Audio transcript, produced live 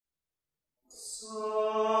My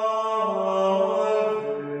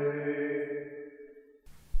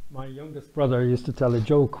youngest brother used to tell a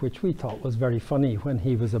joke which we thought was very funny when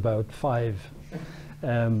he was about 5,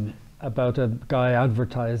 about a guy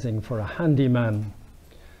advertising for a handyman.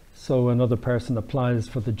 So another person applies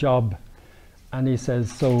for the job and he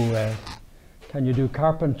says, so can you do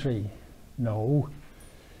carpentry? No.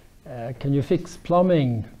 Can you fix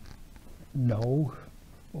plumbing? No.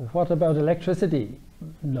 What about electricity?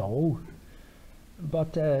 No.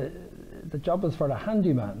 But the job is for a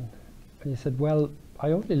handyman. And he said, well,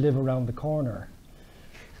 I only live around the corner.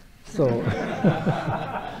 So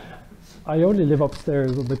I only live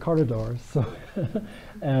upstairs on the corridor. So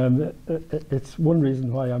it's one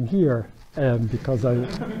reason why I'm here, because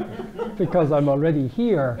I'm already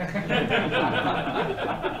here.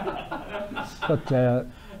 But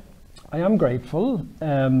I am grateful.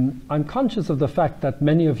 I'm conscious of the fact that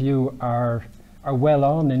many of you are well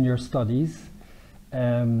on in your studies,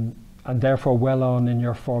 and therefore well on in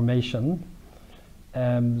your formation.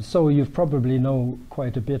 So you probably know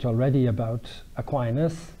quite a bit already about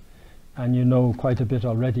Aquinas, and you know quite a bit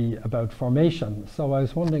already about formation. So I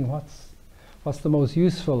was wondering what's the most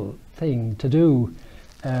useful thing to do.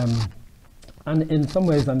 And in some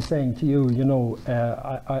ways I'm saying to you, you know,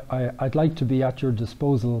 I'd like to be at your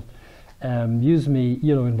disposal. Use me,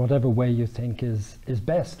 you know, in whatever way you think is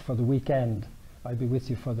best for the weekend. I'll be with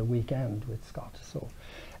you for the weekend with Scott.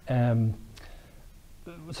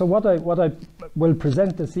 So what I will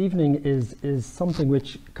present this evening is something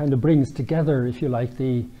which kind of brings together, if you like,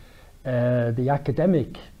 the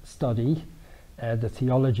academic study, the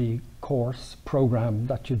theology course program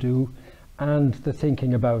that you do, and the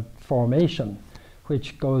thinking about formation,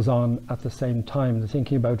 which goes on at the same time, the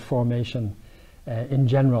thinking about formation in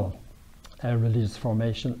general, religious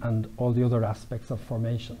formation and all the other aspects of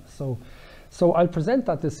formation. So I'll present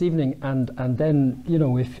that this evening, and then, you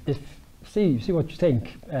know, if see what you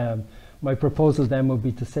think. My proposal then will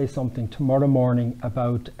be to say something tomorrow morning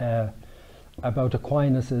about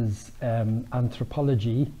Aquinas's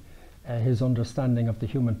anthropology, his understanding of the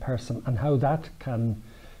human person, and how that can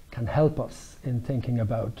help us in thinking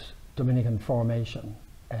about Dominican formation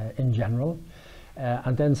in general.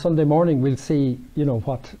 And then Sunday morning we'll see, you know,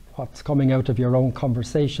 what's coming out of your own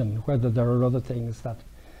conversation, whether there are other things that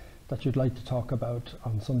you'd like to talk about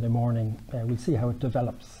on Sunday morning. We'll see how it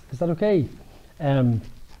develops. Is that okay?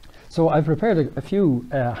 So I've prepared a few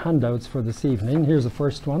handouts for this evening. Here's the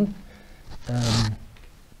first one.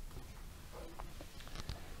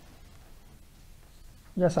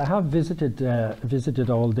 Yes, I have visited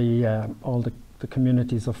all the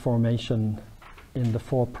communities of formation in the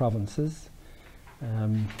 4 provinces.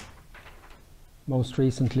 Most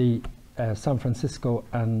recently, San Francisco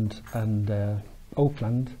and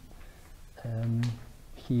Oakland.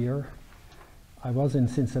 Here, I was in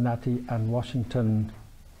Cincinnati and Washington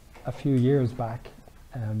a few years back.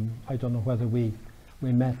 I don't know whether we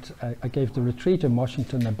met. I gave the retreat in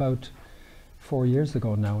Washington about 4 years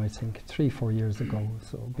ago now, I think, 3-4 years ago,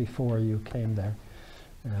 so before you came there.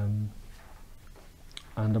 And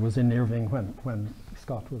I was in Irving when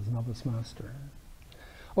Scott was novice master.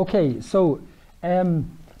 Okay, so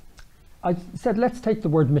I said let's take the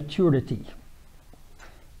word maturity.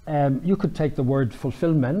 You could take the word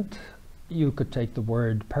fulfillment, you could take the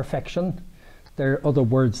word perfection. There are other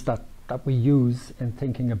words that we use in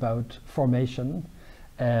thinking about formation,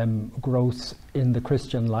 growth in the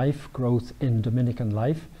Christian life, growth in Dominican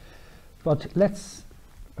life. But let's,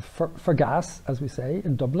 for gas, as we say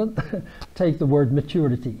in Dublin, take the word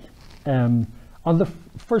maturity. On the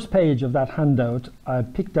first page of that handout, I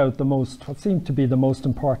picked out what seemed to be the most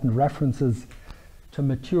important references to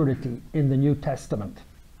maturity in the New Testament.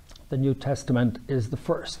 The New Testament is the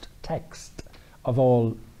first text of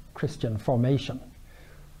all Christian formation,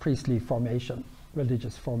 priestly formation,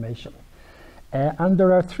 religious formation. And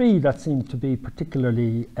there are 3 that seem to be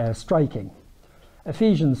particularly striking.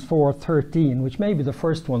 Ephesians 4:13, which may be the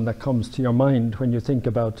first one that comes to your mind when you think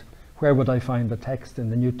about where would I find the text in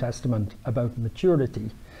the New Testament about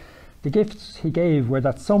maturity. The gifts he gave were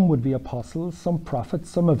that some would be apostles, some prophets,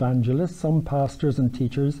 some evangelists, some pastors and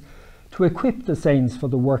teachers, to equip the saints for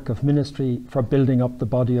the work of ministry, for building up the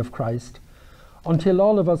body of Christ, until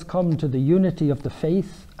all of us come to the unity of the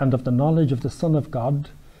faith and of the knowledge of the Son of God,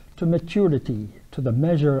 to maturity, to the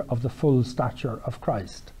measure of the full stature of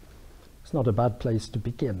Christ. It's not a bad place to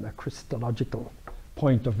begin, a Christological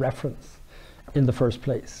point of reference in the first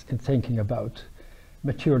place, in thinking about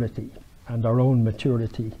maturity and our own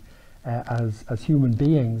maturity as human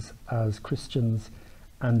beings, as Christians,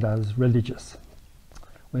 and as religious.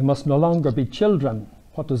 We must no longer be children.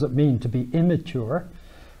 What does it mean to be immature?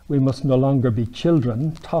 We must no longer be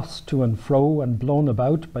children, tossed to and fro and blown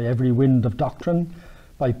about by every wind of doctrine,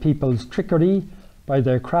 by people's trickery, by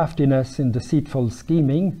their craftiness in deceitful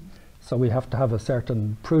scheming. So we have to have a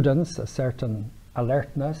certain prudence, a certain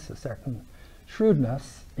alertness, a certain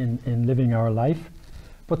shrewdness in living our life.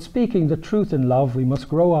 But speaking the truth in love, we must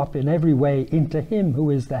grow up in every way into Him who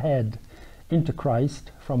is the head, into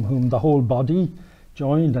Christ, from whom the whole body,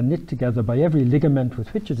 joined and knit together by every ligament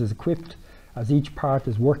with which it is equipped, as each part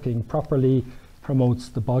is working properly, promotes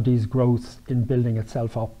the body's growth in building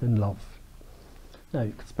itself up in love. Now,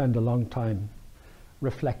 you could spend a long time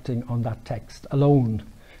reflecting on that text alone.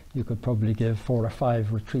 You could probably give 4 or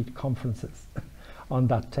 5 retreat conferences on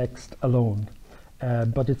that text alone.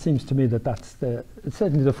 But it seems to me that it's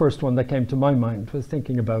certainly the first one that came to my mind, was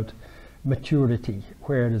thinking about maturity.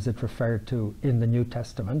 Where is it referred to in the New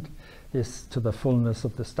Testament? This to the fullness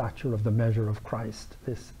of the stature of the measure of Christ.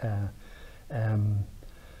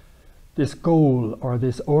 This goal or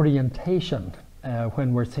this orientation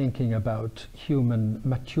when we're thinking about human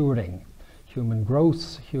maturing, human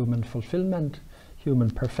growth, human fulfillment, human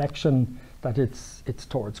perfection, that it's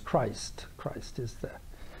towards Christ. Christ is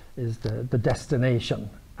the destination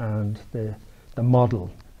and the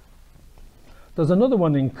model. There's another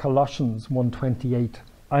one in Colossians 1:28.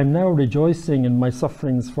 I'm now rejoicing in my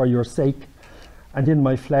sufferings for your sake, and in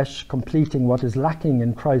my flesh completing what is lacking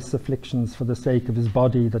in Christ's afflictions for the sake of his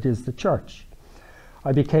body, that is the church.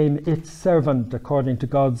 I became its servant according to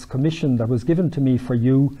God's commission that was given to me for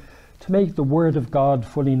you, to make the word of God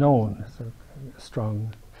fully known. There's a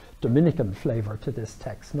strong Dominican flavour to this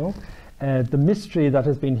text, no? The mystery that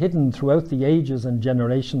has been hidden throughout the ages and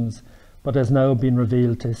generations, but has now been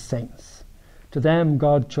revealed to his saints. To them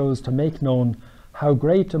God chose to make known how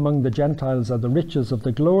great among the Gentiles are the riches of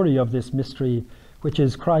the glory of this mystery, which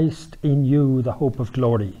is Christ in you, the hope of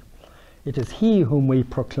glory. It is he whom we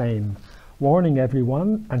proclaim, warning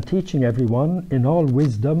everyone and teaching everyone in all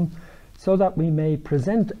wisdom, so that we may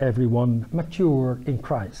present everyone mature in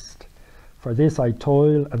Christ. For this I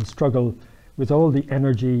toil and struggle with all the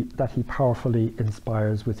energy that he powerfully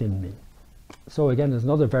inspires within me. So again, there's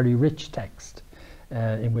another very rich text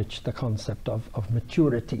in which the concept of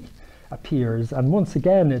maturity appears, and once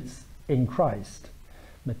again it's in Christ,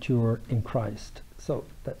 mature in Christ. So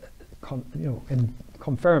that, in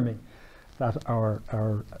confirming that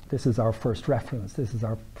this is our first reference, this is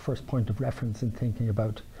our first point of reference in thinking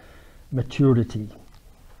about maturity.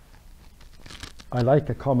 I like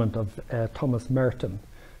a comment of Thomas Merton.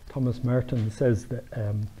 Thomas Merton says that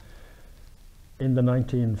in the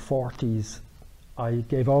 1940s I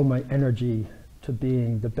gave all my energy to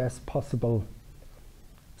being the best possible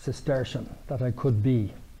Cistercian that I could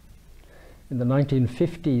be. In the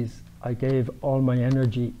 1950s I gave all my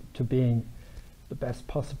energy to being the best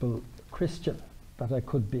possible Christian that I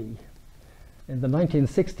could be. In the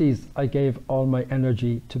 1960s I gave all my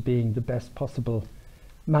energy to being the best possible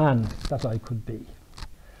man that I could be.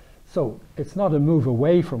 So it's not a move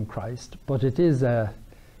away from Christ, but it is a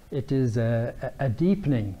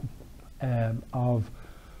deepening of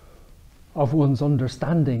one's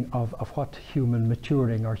understanding of what human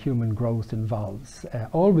maturing or human growth involves,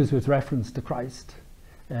 always with reference to Christ.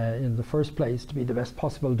 In the first place, to be the best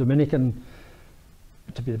possible Dominican,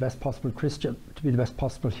 to be the best possible Christian, to be the best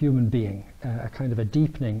possible human being, a kind of a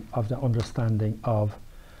deepening of the understanding of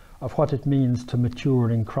what it means to mature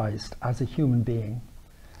in Christ as a human being,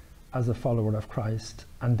 as a follower of Christ,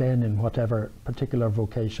 and then in whatever particular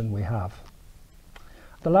vocation we have.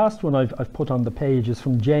 The last one I've put on the page is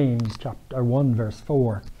from James chapter 1 verse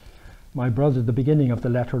 4. My brother, the beginning of the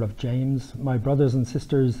letter of James, my brothers and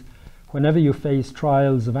sisters, whenever you face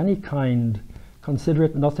trials of any kind, consider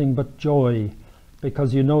it nothing but joy,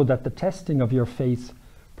 because you know that the testing of your faith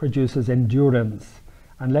produces endurance,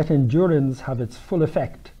 and let endurance have its full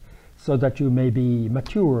effect, so that you may be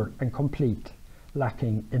mature and complete,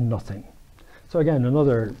 lacking in nothing. So again,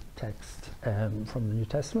 another text from the New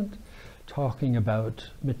Testament, talking about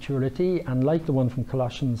maturity, and like the one from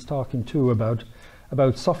Colossians, talking too about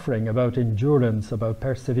suffering, about endurance, about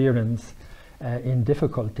perseverance in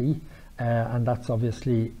difficulty, and that's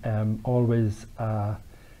obviously always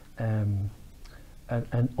an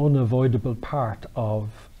unavoidable part of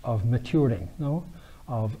maturing, no?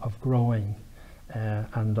 Of growing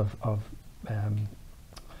and of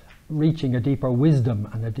reaching a deeper wisdom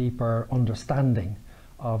and a deeper understanding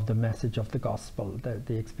of the message of the gospel,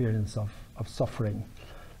 the experience of suffering.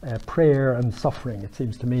 Prayer and suffering, it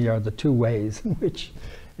seems to me, are the two ways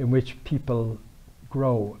in which people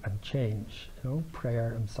grow and change.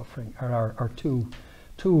 Prayer and suffering are our two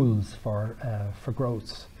tools for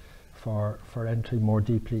growth, for entering more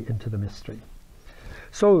deeply into the mystery.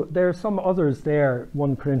 So there are some others there,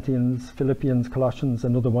 1 Corinthians, Philippians, Colossians,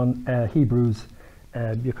 another one, Hebrews.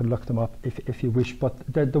 You can look them up if you wish. But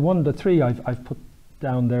the three I've put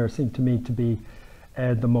down there seem to me to be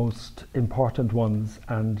the most important ones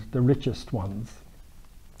and the richest ones.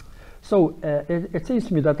 So it seems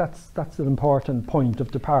to me that that's an important point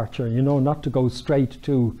of departure, you know, not to go straight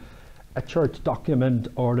to a church document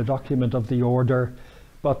or a document of the order,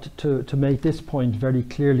 but to make this point very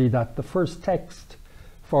clearly that the first text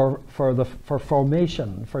for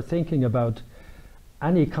formation, for thinking about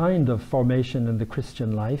any kind of formation in the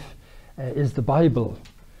Christian life, is the Bible.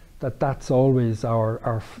 That's always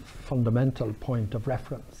our fundamental point of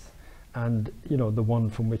reference, and you know, the one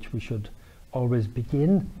from which we should always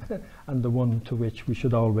begin and the one to which we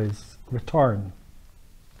should always return.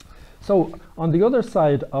 So on the other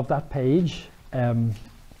side of that page,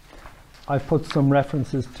 I've put some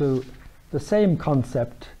references to the same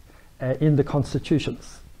concept in the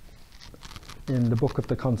constitutions, in the book of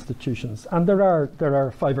the constitutions, and there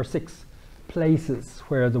are 5 or 6 places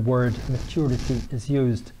where the word maturity is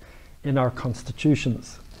used in our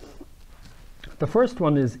constitutions. The first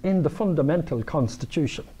one is in the fundamental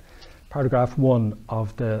constitution, paragraph 1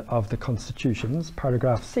 of the constitutions,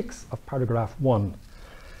 paragraph 6 of paragraph 1.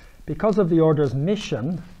 Because of the order's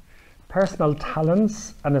mission, personal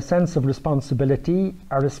talents and a sense of responsibility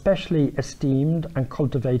are especially esteemed and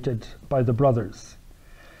cultivated by the brothers.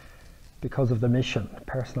 Because of the mission,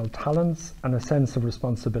 personal talents and a sense of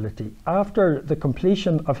responsibility. After the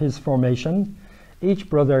completion of his formation, each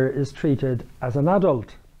brother is treated as an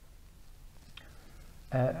adult.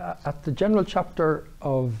 At the general chapter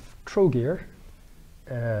of Trogear,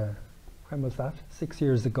 when was that? 6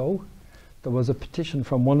 years ago, there was a petition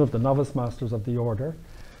from one of the novice masters of the order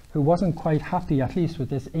who wasn't quite happy, at least with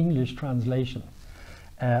this English translation.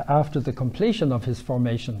 After the completion of his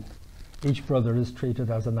formation, each brother is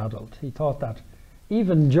treated as an adult. He thought that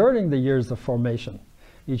even during the years of formation,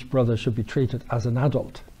 each brother should be treated as an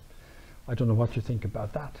adult. I don't know what you think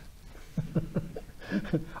about that.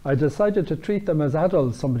 I decided to treat them as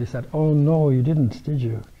adults. Somebody said, "Oh no, you didn't, did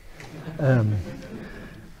you?"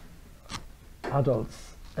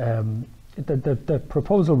 Adults. The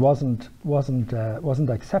proposal wasn't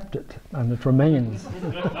accepted, and it remains.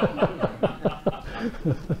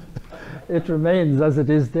 It remains as it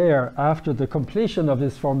is there. After the completion of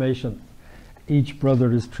his formation, each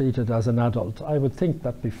brother is treated as an adult. I would think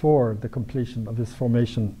that before the completion of his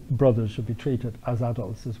formation, brothers should be treated as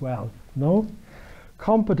adults as well. No?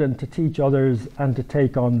 Competent to teach others and to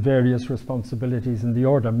take on various responsibilities in the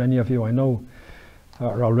order. Many of you I know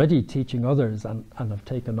are already teaching others and have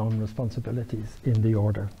taken on responsibilities in the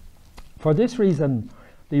order. For this reason,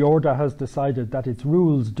 the order has decided that its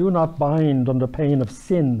rules do not bind under pain of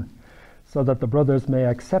sin, so that the brothers may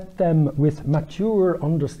accept them with mature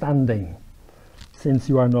understanding, since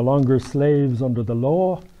you are no longer slaves under the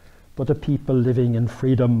law, but a people living in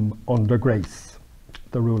freedom under grace.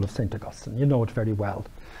 The rule of St. Augustine. You know it very well.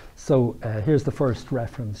 So here's the first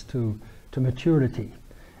reference to maturity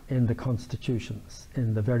in the constitutions.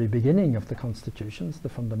 In the very beginning of the constitutions, the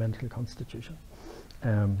fundamental constitution,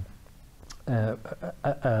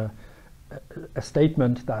 a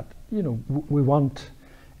statement that, you know, we want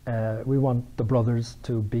the brothers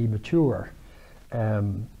to be mature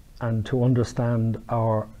and to understand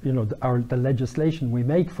the legislation we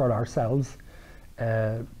make for ourselves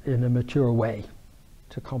in a mature way,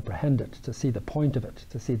 to comprehend it, to see the point of it,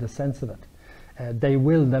 to see the sense of it. They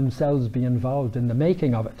will themselves be involved in the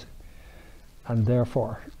making of it, and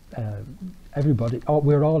therefore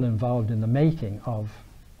we're all involved in the making of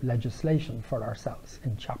legislation for ourselves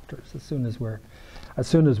in chapters. As soon as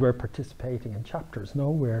we're participating in chapters,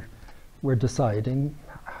 we're deciding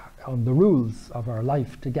on the rules of our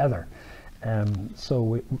life together.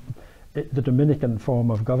 So the Dominican form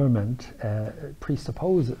of government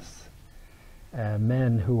presupposes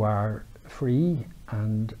men who are free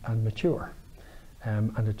and mature,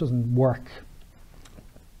 and it doesn't work.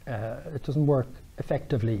 It doesn't work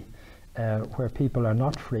effectively where people are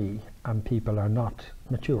not free and people are not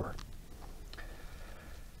mature.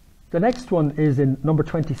 The next one is in number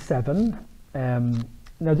 27.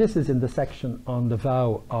 Now this is in the section on the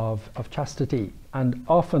vow of chastity, and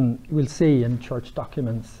often we'll see in church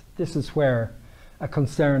documents this is where a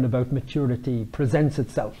concern about maturity presents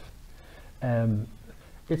itself.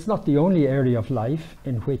 It's not the only area of life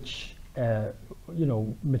in which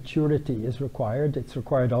maturity is required. It's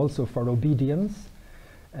required also for obedience,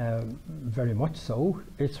 very much so.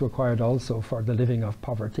 It's required also for the living of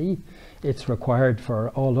poverty. It's required for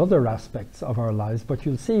all other aspects of our lives. But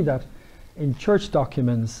you'll see that in church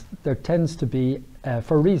documents there tends to be,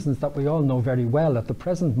 for reasons that we all know very well at the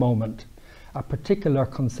present moment, a particular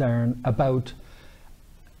concern about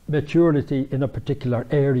maturity in a particular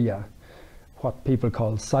area, what people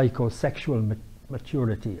call psychosexual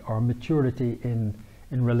maturity, or maturity in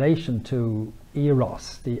relation to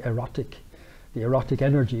eros, the erotic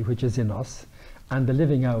energy which is in us, and the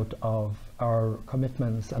living out of our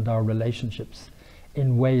commitments and our relationships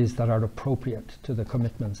in ways that are appropriate to the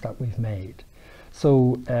commitments that we've made.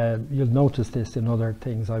 So you'll notice this in other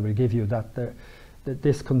things I will give you, that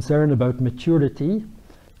this concern about maturity,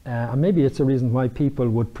 and maybe it's a reason why people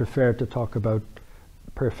would prefer to talk about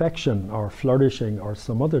perfection or flourishing or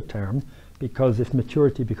some other term, because if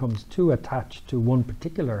maturity becomes too attached to one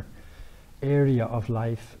particular area of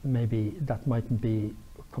life, maybe that mightn't be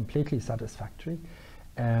completely satisfactory.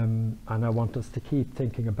 And I want us to keep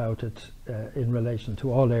thinking about it in relation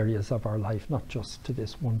to all areas of our life, not just to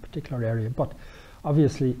this one particular area. But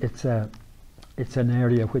obviously it's an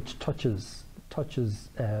area which touches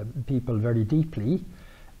people very deeply.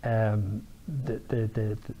 The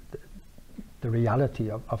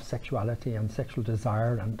reality of sexuality and sexual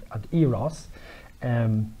desire and eros,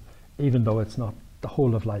 even though it's not the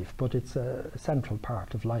whole of life, but it's a central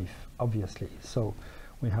part of life, obviously. So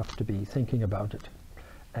we have to be thinking about it.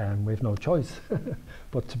 We've no choice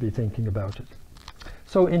but to be thinking about it.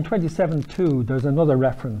 So in 27:2, there's another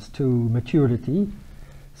reference to maturity.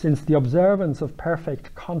 Since the observance of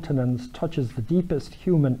perfect continence touches the deepest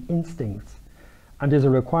human instincts and is a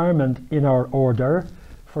requirement in our order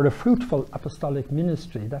for a fruitful apostolic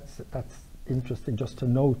ministry. That's interesting just to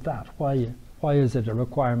note that. Why is it a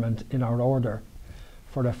requirement in our order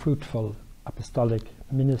for a fruitful apostolic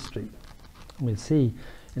ministry? We'll see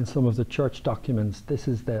in some of the church documents this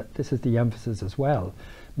is the emphasis as well.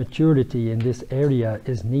 Maturity in this area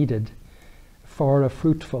is needed for a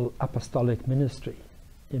fruitful apostolic ministry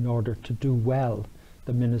in order to do well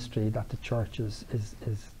the ministry that the church is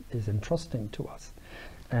entrusting to us.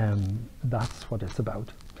 That's what it's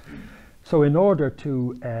about. So in order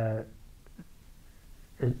to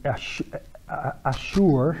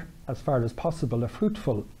assure, as far as possible, a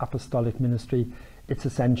fruitful apostolic ministry, it's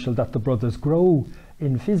essential that the brothers grow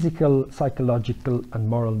in physical, psychological and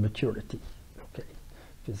moral maturity. Okay,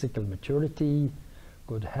 physical maturity,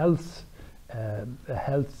 good health,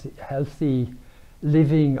 healthy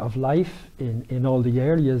living of life in all the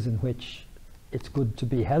areas in which it's good to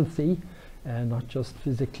be healthy, not just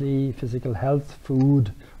physical health,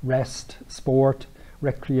 food, rest, sport,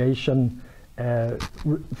 recreation,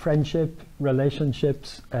 friendship,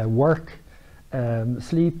 relationships, work,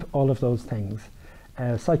 sleep, all of those things.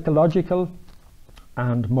 Psychological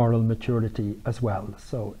and moral maturity as well,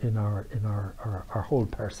 so in our whole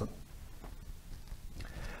person.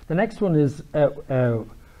 The next one is the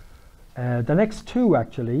next two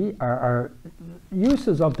actually are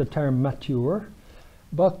uses of the term mature,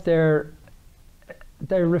 but they're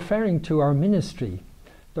referring to our ministry.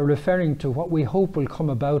 They're referring to what we hope will come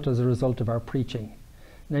about as a result of our preaching,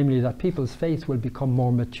 namely that people's faith will become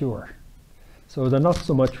more mature. So they're not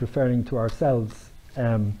so much referring to ourselves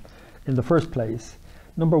in the first place.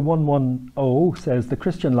 Number 110 says the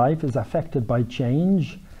Christian life is affected by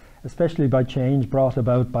change, especially by change brought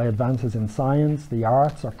about by advances in science, the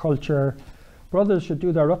arts or culture. Brothers should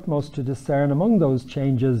do their utmost to discern among those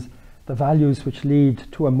changes the values which lead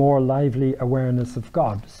to a more lively awareness of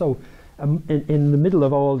God. So in the middle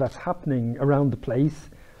of all that's happening around the place,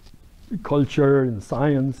 culture, in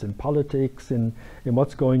science, in politics, in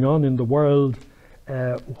what's going on in the world,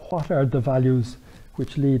 what are the values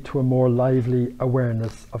which lead to a more lively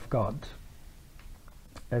awareness of God?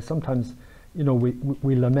 Sometimes, you know,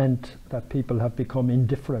 we lament that people have become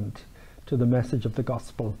indifferent to the message of the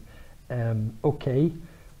gospel.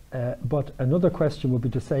 But another question would be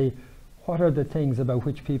to say, what are the things about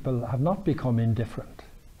which people have not become indifferent?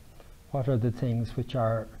 What are the things which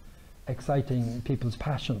are exciting people's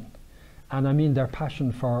passion? And I mean their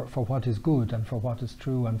passion for what is good and for what is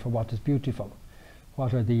true and for what is beautiful.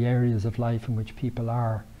 What are the areas of life in which people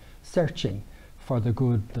are searching for the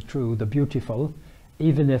good, the true, the beautiful,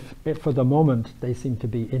 even if for the moment they seem to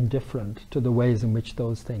be indifferent to the ways in which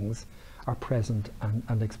those things are present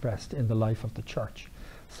and expressed in the life of the church.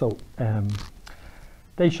 So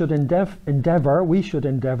we should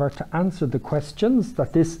endeavour to answer the questions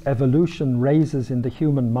that this evolution raises in the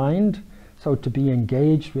human mind. So to be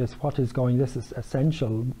engaged with what is going, this is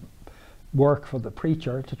essential work for the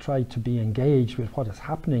preacher, to try to be engaged with what is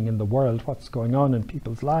happening in the world, what's going on in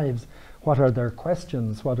people's lives, what are their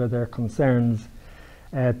questions, what are their concerns,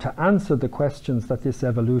 to answer the questions that this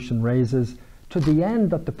evolution raises, to the end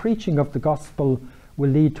that the preaching of the gospel will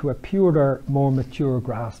lead to a purer, more mature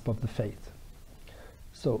grasp of the faith.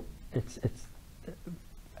 So it's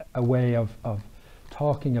a way of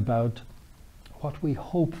talking about what we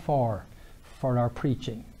hope for our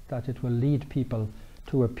preaching, that it will lead people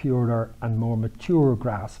to a purer and more mature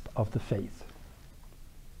grasp of the faith.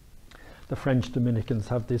 The French Dominicans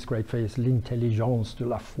have this great phrase, l'intelligence de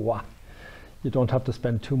la foi. You don't have to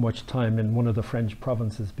spend too much time in one of the French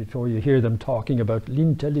provinces before you hear them talking about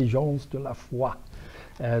l'intelligence de la foi,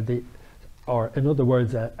 or in other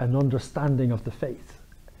words, an understanding of the faith,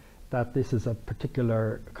 that this is a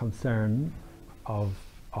particular concern of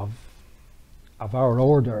our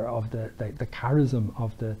order, of the charism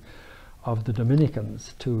of the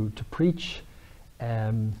Dominicans, to preach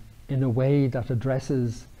in a way that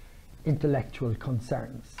addresses intellectual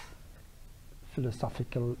concerns,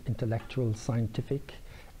 philosophical, intellectual, scientific,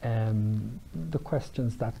 the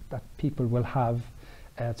questions that people will have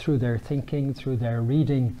through their thinking, through their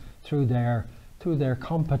reading, through their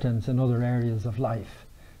competence in other areas of life,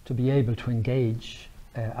 to be able to engage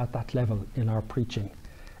at that level in our preaching,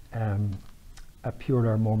 a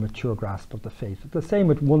purer, more mature grasp of the faith. The same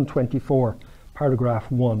with 124, paragraph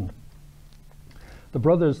 1. The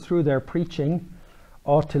brothers, through their preaching,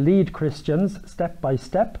 ought to lead Christians step by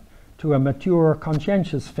step to a mature,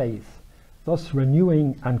 conscientious faith, thus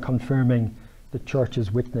renewing and confirming the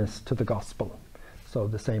Church's witness to the gospel. So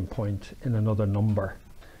the same point in another number.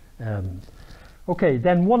 Okay,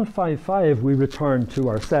 then 155, we return to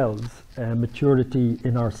ourselves, maturity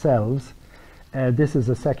in ourselves. This is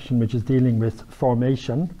a section which is dealing with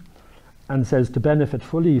formation, and says to benefit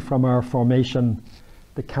fully from our formation,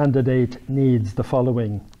 the candidate needs the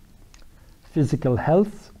following: physical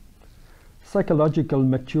health, psychological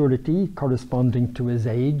maturity corresponding to his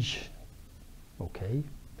age. Okay.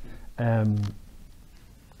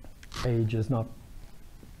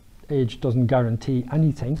 Age doesn't guarantee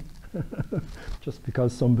anything. Just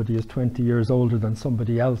because somebody is 20 years older than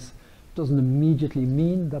somebody else doesn't immediately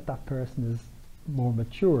mean that that person is more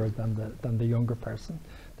mature than the younger person.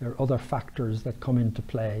 There are other factors that come into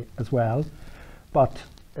play as well, but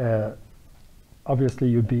obviously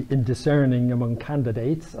you'd be in discerning among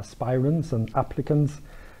candidates, aspirants and applicants,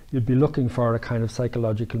 you'd be looking for a kind of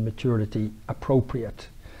psychological maturity appropriate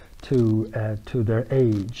to their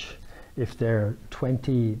age. If they're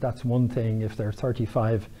 20, that's one thing. If they're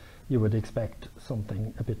 35, you would expect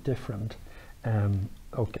something a bit different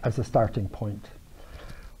as a starting point.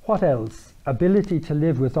 What else? Ability to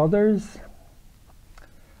live with others,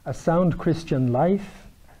 a sound Christian life,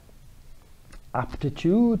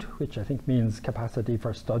 aptitude, which I think means capacity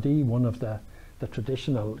for study, one of the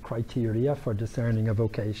traditional criteria for discerning a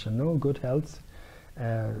vocation. No, good health,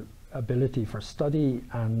 ability for study,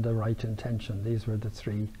 and the right intention. These were the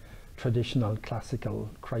three traditional classical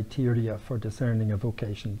criteria for discerning a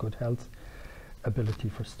vocation: good health, ability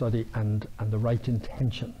for study, and the right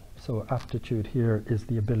intention. So aptitude here is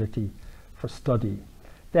the ability for study.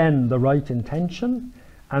 Then the right intention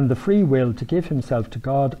and the free will to give himself to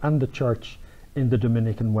God and the Church in the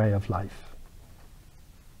Dominican way of life.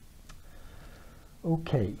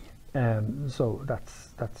 Okay, so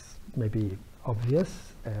that's maybe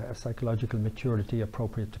obvious, a psychological maturity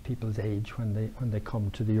appropriate to people's age when they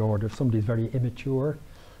come to the order. If somebody's very immature,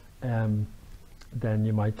 then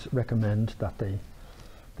you might recommend that they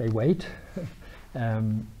wait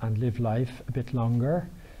and live life a bit longer.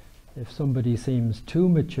 If somebody seems too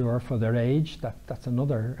mature for their age, that's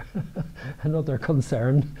another another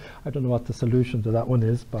concern. I don't know what the solution to that one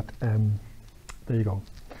is, but there you go.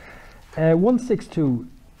 162.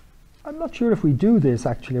 I'm not sure if we do this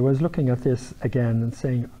actually. I was looking at this again and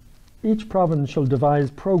saying each province shall devise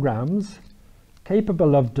programs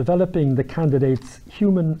capable of developing the candidate's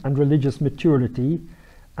human and religious maturity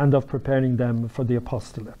and of preparing them for the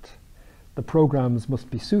apostolate. The programs must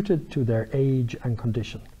be suited to their age and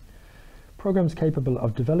condition. Programs capable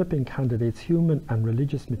of developing candidates' human and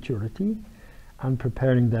religious maturity and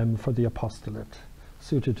preparing them for the apostolate,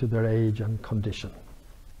 suited to their age and condition.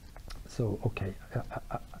 So, okay,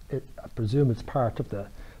 I presume it's part of the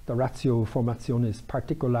ratio formationis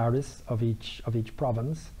particularis of each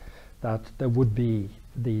province, that there would be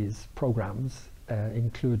these programs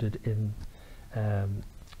included in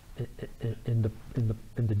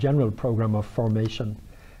the general program of formation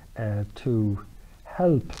to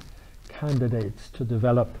help candidates to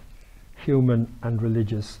develop human and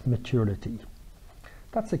religious maturity.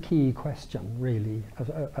 That's a key question, really.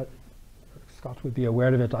 Scott would be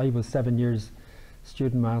aware of it. I was 7 years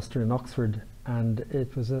student master in Oxford, and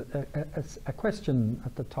it was a question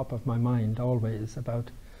at the top of my mind always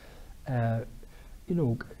about,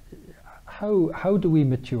 how do we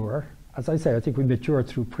mature? as I say, I think we mature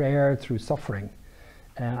through prayer, through suffering,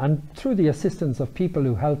 and through the assistance of people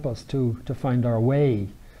who help us to find our way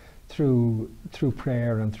through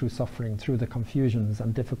prayer and through suffering, through the confusions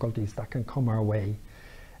and difficulties that can come our way.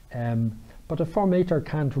 But a formator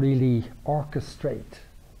can't really orchestrate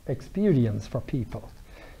experience for people.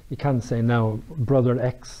 You can't say, now, Brother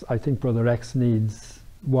X, I think Brother X needs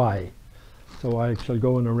Y, so I shall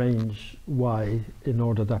go and arrange Y in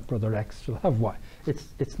order that Brother X shall have Y.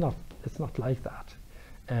 It's not like that.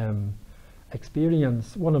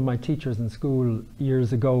 Experience, one of my teachers in school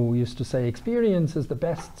years ago used to say, experience is the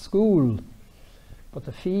best school, but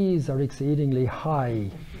the fees are exceedingly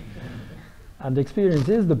high. And experience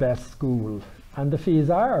is the best school, and the fees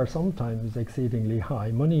are sometimes exceedingly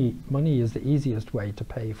high. Money is the easiest way to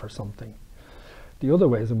pay for something. The other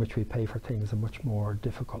ways in which we pay for things are much more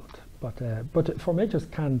difficult. But formators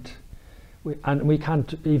can't, and we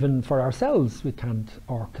can't even for ourselves, we can't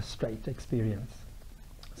orchestrate experience.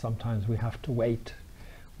 Sometimes we have to wait.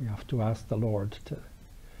 We have to ask the Lord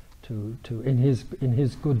to in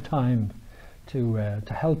His good time to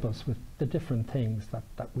help us with the different things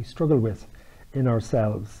that we struggle with in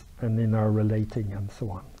ourselves and in our relating and so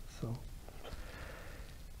on. So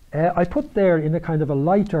I put there in a kind of a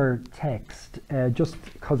lighter text, just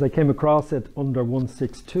because I came across it under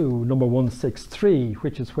 162, number 163,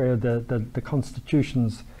 which is where the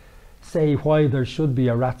constitutions say why there should be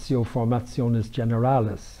a ratio formationis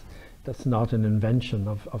generalis. That's not an invention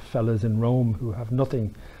of fellas in Rome who have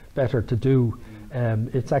nothing better to do.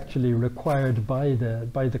 It's actually required by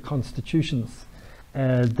the constitutions.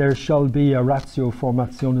 There shall be a ratio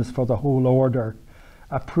formationis for the whole order,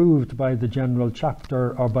 approved by the general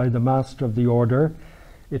chapter or by the master of the order.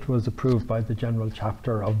 It was approved by the general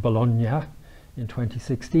chapter of Bologna in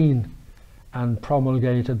 2016 and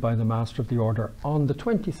promulgated by the master of the order on the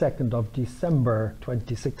 22nd of December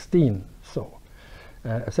 2016. So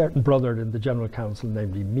a certain brother in the general council,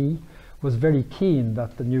 namely me, was very keen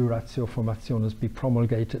that the new ratio formationis be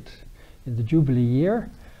promulgated in the Jubilee year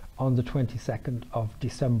on the 22nd of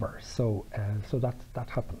December. So that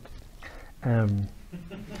happened.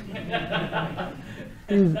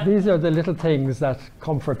 These are the little things that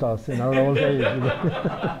comfort us in our old age.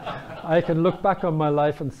 I can look back on my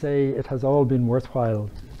life and say it has all been worthwhile.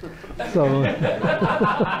 So,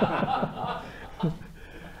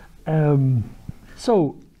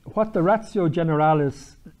 so what the Ratio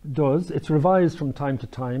Generalis does, it's revised from time to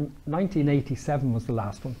time. 1987 was the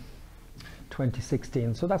last one.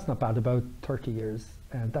 2016, so that's not bad, about 30 years.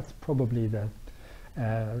 That's probably the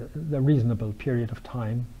reasonable period of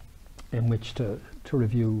time in which to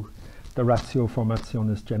review the Ratio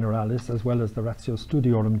Formationis Generalis as well as the Ratio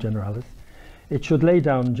Studiorum Generalis. It should lay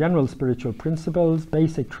down general spiritual principles,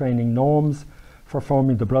 basic training norms for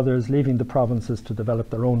forming the brothers, leaving the provinces to develop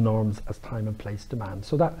their own norms as time and place demand.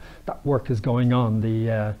 So that work is going on.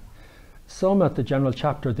 Some at the general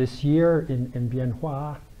chapter this year in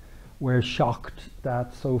Bienhua were shocked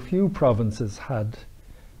that so few provinces had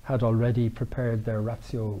already prepared their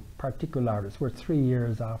Ratio Particularis. We're 3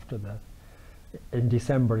 years after in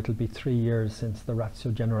December it'll be 3 years since the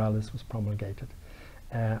Ratio Generalis was promulgated.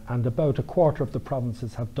 And about a quarter of the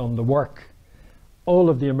provinces have done the work. All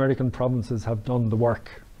of the American provinces have done the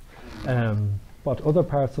work. But other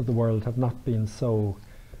parts of the world have not been so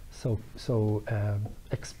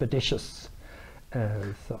expeditious.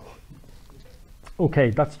 Okay,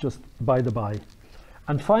 that's just by the by.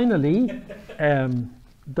 And finally,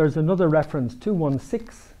 there's another reference,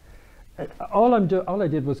 216. All I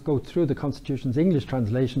did was go through the Constitution's English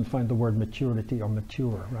translation, find the word maturity or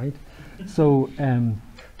mature, right? So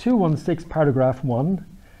 216 paragraph 1,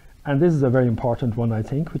 and this is a very important one, I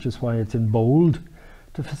think, which is why it's in bold.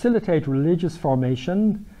 To facilitate religious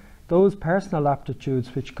formation, those personal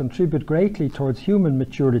aptitudes which contribute greatly towards human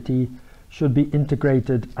maturity should be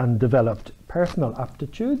integrated and developed. Personal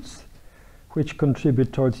aptitudes which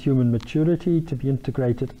contribute towards human maturity to be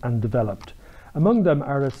integrated and developed. Among them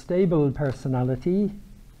are a stable personality,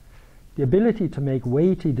 the ability to make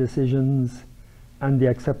weighty decisions, and the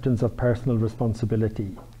acceptance of personal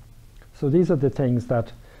responsibility. So these are the things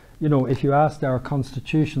that, if you asked our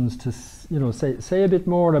constitutions to, say a bit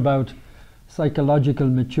more about psychological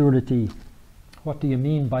maturity, what do you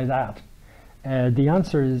mean by that? The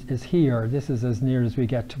answer is here. This is as near as we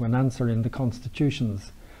get to an answer in the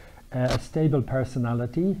constitutions. A stable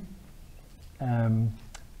personality,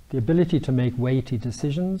 the ability to make weighty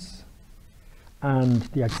decisions, and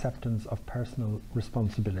the acceptance of personal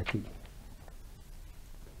responsibility.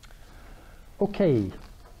 Okay,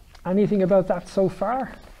 anything about that so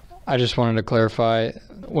far? I just wanted to clarify,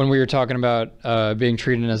 when we were talking about being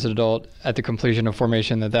treated as an adult at the completion of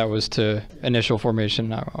formation, that was to initial formation,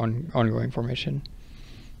 not ongoing formation.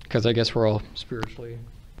 Because I guess we're all spiritually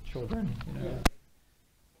children. You know? Yeah.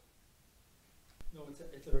 No,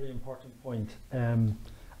 it's a very important point. And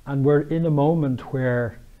we're in a moment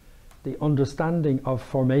where the understanding of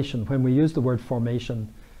formation, when we use the word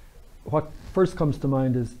formation, what first comes to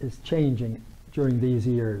mind is changing during these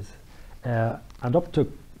years. And up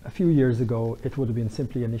to a few years ago, it would have been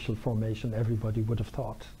simply initial formation. Everybody would have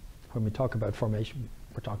thought, when we talk about formation,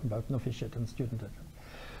 we're talking about novitiate and studenthood.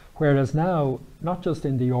 Whereas now, not just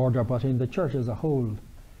in the order, but in the church as a whole,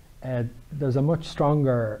 there's a much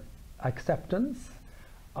stronger acceptance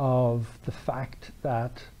of the fact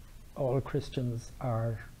that all Christians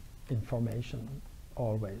are in formation,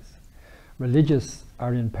 always. Religious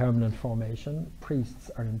are in permanent formation, priests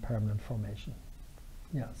are in permanent formation.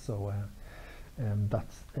 Yeah, so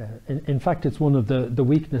that's, in fact, it's one of the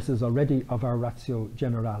weaknesses already of our ratio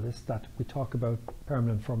generalis, that we talk about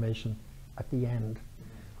permanent formation at the end,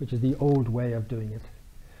 which is the old way of doing it.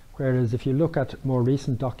 Whereas if you look at more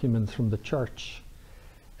recent documents from the church's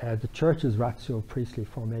ratio priestly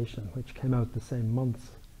formation, which came out the same month,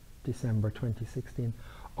 December 2016,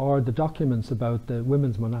 or the documents about the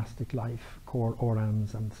women's monastic life, core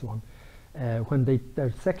orans and so on, when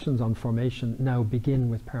their sections on formation now begin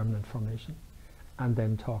with permanent formation and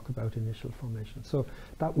then talk about initial formation. So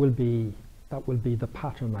that will be the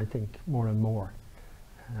pattern, I think, more and more.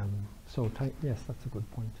 Yes, that's a good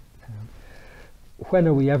point. When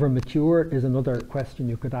are we ever mature is another question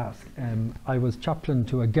you could ask. I was chaplain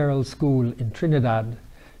to a girls' school in Trinidad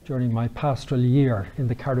during my pastoral year in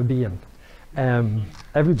the Caribbean.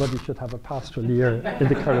 Everybody should have a pastoral year in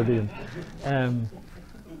the Caribbean.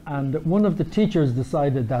 And one of the teachers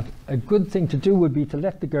decided that a good thing to do would be to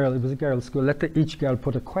let the girl, it was a girls' school, each girl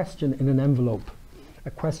put a question in an envelope.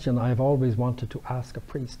 A question I have always wanted to ask a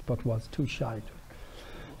priest but was too shy to.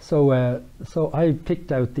 So I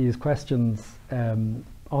picked out these questions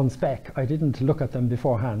on spec. I didn't look at them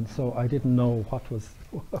beforehand, so I didn't know what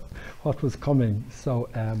was coming. So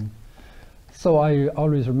I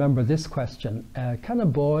always remember this question: can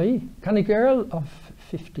a girl of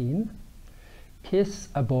 15 kiss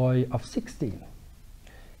a boy of 16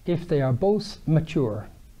 if they are both mature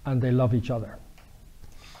and they love each other?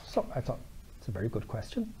 So I thought, it's a very good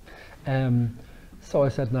question. So I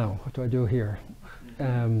said, now, what do I do here?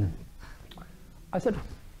 I said,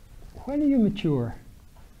 when are you mature?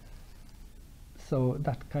 So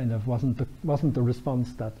that kind of wasn't the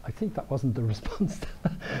response that, I think that wasn't the response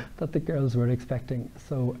that the girls were expecting.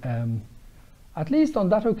 So at least on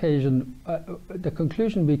that occasion, the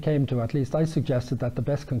conclusion we came to, at least I suggested that the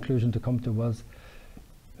best conclusion to come to was,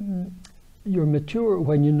 you're mature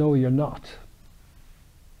when you know you're not.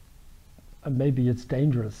 And maybe it's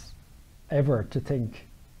dangerous ever to think,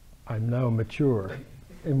 I'm now mature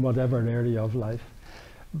in whatever area of life.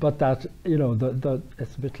 But that, you know,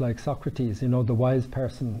 it's a bit like Socrates, you know, the wise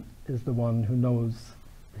person is the one who knows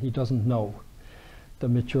he doesn't know. The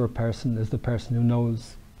mature person is the person who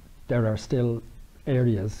knows there are still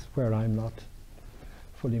areas where I'm not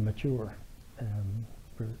fully mature.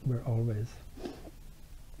 We're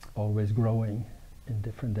always growing in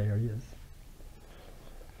different areas.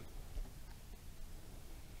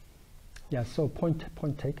 Yeah, so point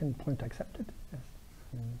taken, point accepted. Yes.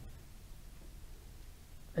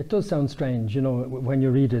 It does sound strange, you know, when you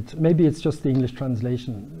read it. Maybe it's just the English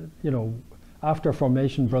translation. You know, after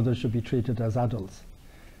formation, brothers should be treated as adults,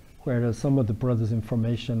 whereas some of the brothers in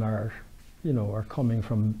formation are, you know, are coming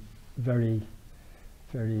from very,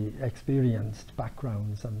 very experienced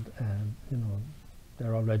backgrounds, and you know,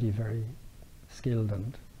 they're already very skilled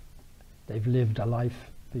and they've lived a life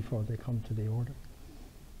before they come to the order.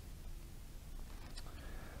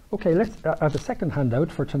 Okay, let's have a second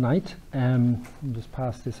handout for tonight. I'll just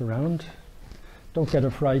pass this around. Don't get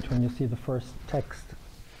a fright when you see the first text.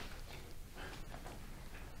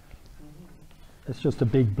 It's just a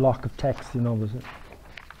big block of text, you know, was it?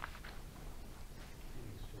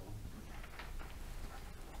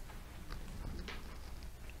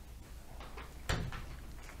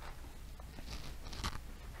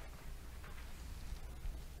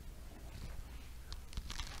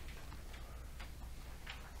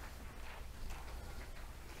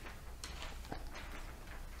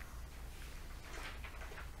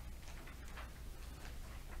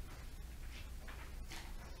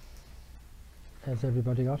 Has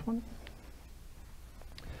everybody got one?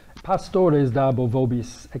 Pastores dabo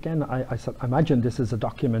vobis. Again, I imagine this is a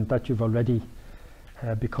document that you've already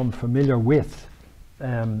become familiar with.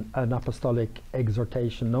 an apostolic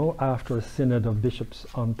exhortation, no, after a synod of bishops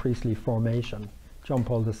on priestly formation, John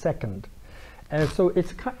Paul II. So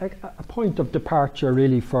it's a point of departure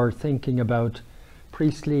really for thinking about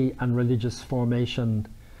priestly and religious formation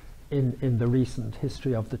in the recent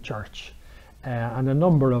history of the Church. And a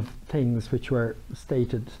number of things which were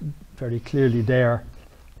stated very clearly there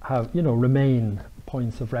have, remain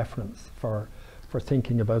points of reference for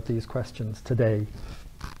thinking about these questions today.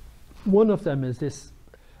 One of them is this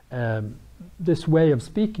way of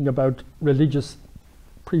speaking about religious,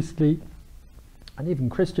 priestly, and even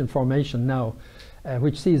Christian formation now,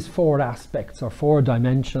 which sees 4 aspects or 4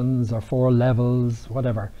 dimensions or 4 levels,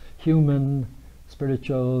 whatever: human,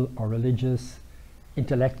 spiritual or religious,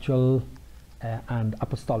 intellectual, and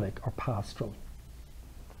apostolic or pastoral.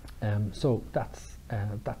 So that's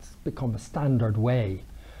become a standard way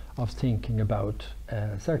of thinking about,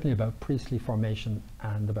 certainly about priestly formation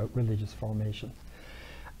and about religious formation.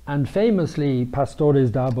 And famously, Pastores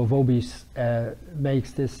Dabo Vobis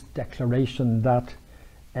makes this declaration that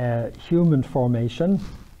human formation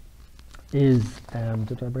is,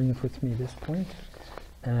 did I bring it with me this point?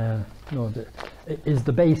 No, is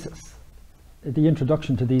the basis. The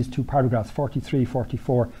introduction to these 2 paragraphs, 43,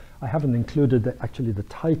 44, I haven't included actually the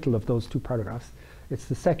title of those 2 paragraphs. It's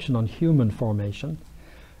the section on human formation,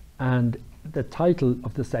 and the title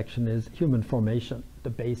of the section is Human Formation,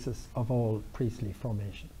 the Basis of All Priestly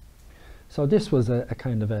Formation. So this was a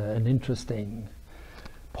kind of an interesting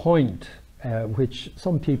point which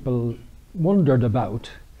some people wondered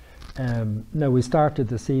about. Now we started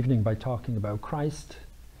this evening by talking about Christ,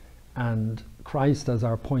 and Christ as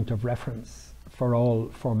our point of reference for all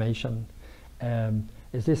formation.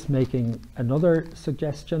 Is this making another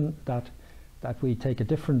suggestion that we take a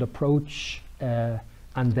different approach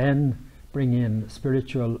and then bring in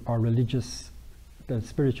spiritual or religious, the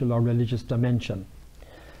spiritual or religious dimension?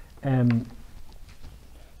 The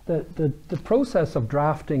process of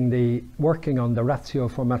drafting working on the Ratio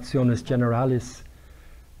Formationis Generalis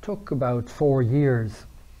took about 4 years,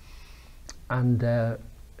 and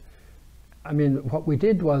I mean, what we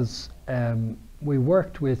did was we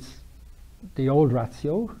worked with the old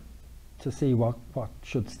ratio to see what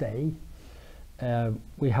should stay.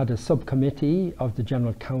 We had a subcommittee of the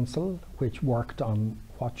General Council which worked on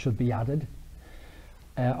what should be added.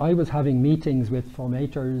 I was having meetings with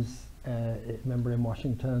formators, remember in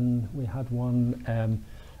Washington. We had one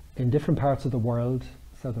in different parts of the world,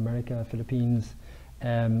 South America, Philippines,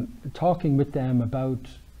 talking with them about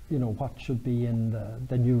what should be in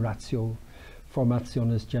the new Ratio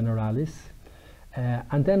Formationis Generalis.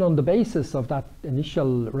 And then on the basis of that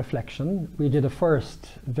initial reflection, we did a first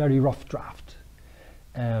very rough draft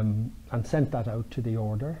and sent that out to the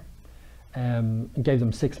order, and gave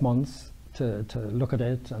them 6 months to look at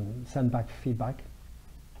it and send back feedback,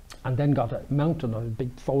 and then got a mountain, a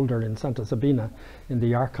big folder in Santa Sabina in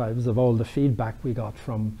the archives of all the feedback we got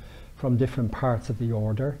from different parts of the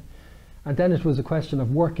order. And then it was a question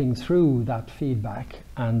of working through that feedback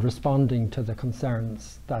and responding to the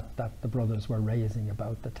concerns that the brothers were raising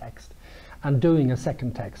about the text, and doing a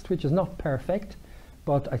second text, which is not perfect,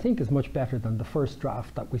 but I think is much better than the first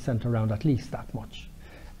draft that we sent around, at least that much.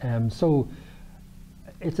 So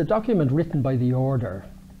it's a document written by the order.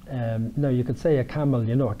 Now you could say a camel,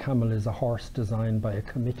 a camel is a horse designed by a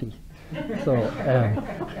committee. So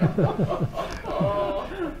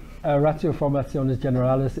Ratio Formationis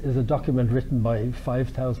Generalis is a document written by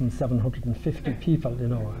 5,750 people,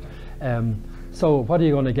 so what are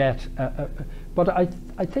you going to get? But I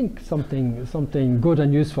think something good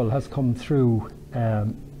and useful has come through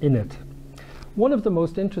in it. One of the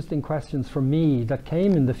most interesting questions for me that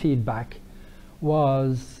came in the feedback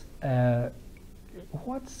was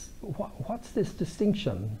what's this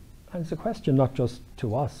distinction? And it's a question not just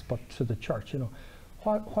to us but to the Church.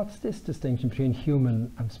 What's this distinction between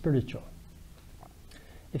human and spiritual?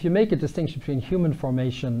 If you make a distinction between human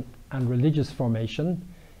formation and religious formation,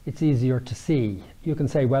 it's easier to see. You can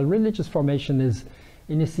say, well, religious formation is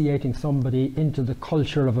initiating somebody into the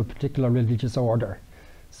culture of a particular religious order.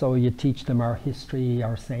 So you teach them our history,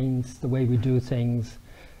 our saints, the way we do things,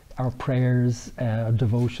 our prayers, our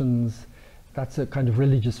devotions. That's a kind of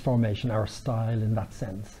religious formation, our style in that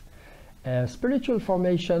sense. Spiritual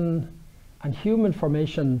formation and human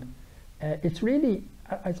formation, it's really,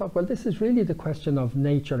 I thought, well, this is really the question of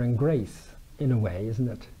nature and grace in a way, isn't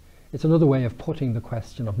it? It's another way of putting the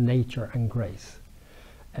question of nature and grace.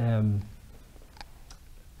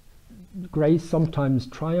 Grace sometimes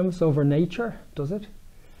triumphs over nature, does it?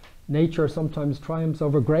 Nature sometimes triumphs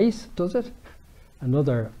over grace, does it?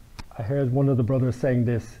 I heard one of the brothers saying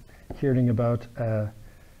this, hearing about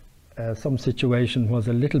some situation was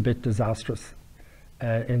a little bit disastrous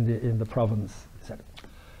in the province. He said,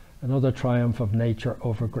 another triumph of nature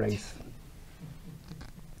over grace.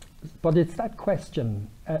 But it's that question,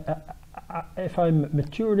 if I'm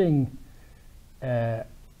maturing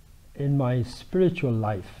in my spiritual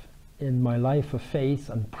life, in my life of faith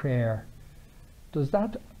and prayer, does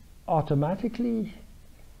that automatically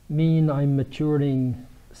mean I'm maturing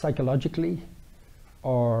psychologically,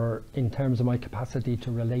 or in terms of my capacity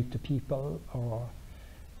to relate to people? Or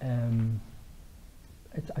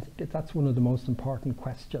I think that's one of the most important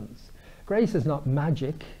questions. Grace is not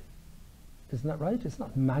magic, isn't that right? It's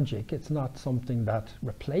not magic. It's not something that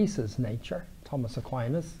replaces nature. Thomas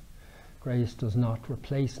Aquinas, grace does not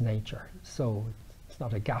replace nature, so it's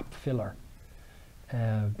not a gap filler,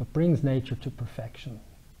 but brings nature to perfection,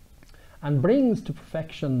 and brings to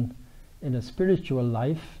perfection in a spiritual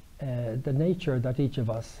life the nature that each of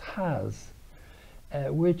us has,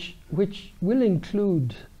 which will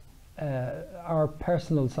include our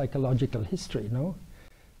personal psychological history, no?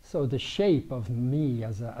 So the shape of me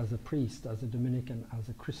as a priest, as a Dominican, as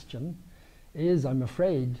a Christian, is, I'm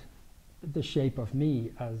afraid, the shape of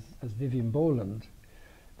me as Vivian Boland.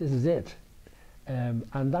 This is it.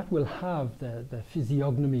 And that will have the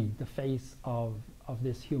physiognomy, the face of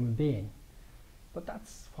this human being. But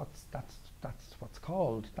that's what's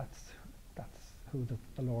called. That's who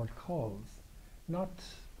the Lord calls, not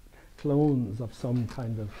clones of some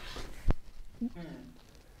kind of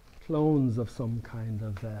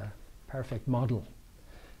perfect model,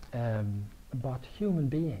 but human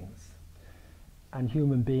beings, and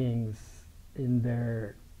human beings in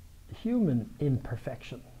their human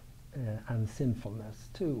imperfection and sinfulness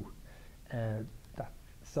too.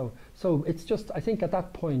 So it's just, I think at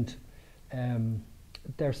that point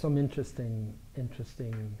there's some interesting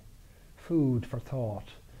food for thought.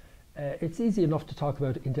 It's easy enough to talk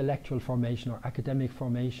about intellectual formation or academic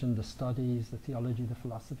formation, the studies, the theology, the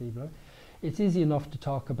philosophy, but it's easy enough to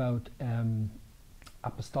talk about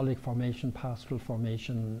apostolic formation, pastoral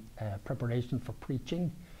formation, preparation for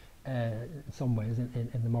preaching, in some ways,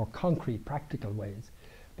 in the more concrete, practical ways.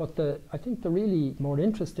 But I think the really more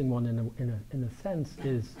interesting one, in a sense,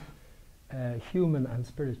 is human and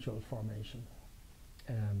spiritual formation.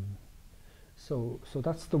 So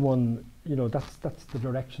that's the one, that's the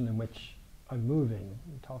direction in which I'm moving.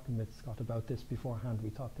 Talking with Scott about this beforehand, we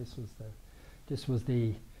thought this was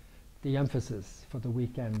the emphasis for the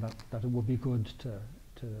weekend, that it would be good to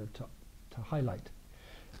highlight.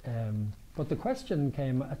 But the question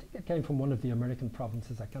came, I think it came from one of the American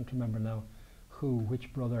provinces, I can't remember now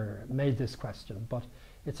which brother made this question, but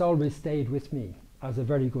it's always stayed with me as a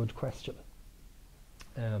very good question.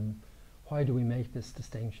 Why do we make this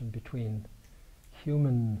distinction between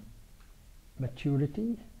human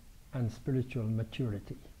maturity and spiritual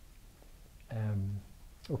maturity?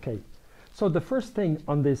 Okay, so the first thing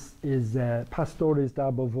on this is Pastores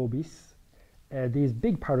Dabo Vobis, these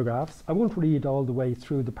big paragraphs. I won't read all the way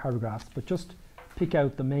through the paragraphs, but just pick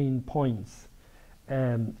out the main points.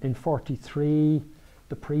 In 43,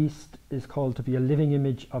 the priest is called to be a living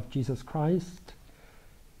image of Jesus Christ,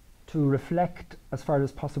 to reflect as far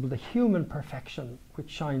as possible the human perfection which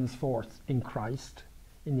shines forth in Christ,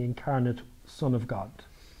 in the incarnate Son of God.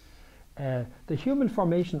 The human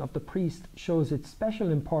formation of the priest shows its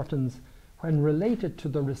special importance when related to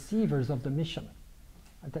the receivers of the mission.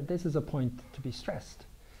 This is a point to be stressed.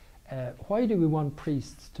 Why do we want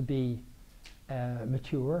priests to be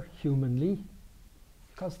mature humanly?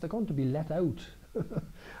 Because they're going to be let out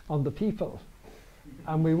on the people.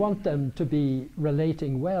 And we want them to be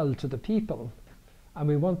relating well to the people. And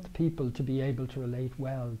we want the people to be able to relate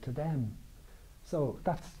well to them. So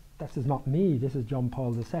that is not me, this is John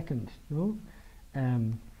Paul II.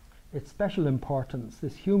 It's special importance,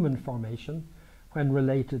 this human formation, when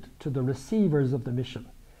related to the receivers of the mission.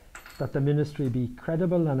 That the ministry be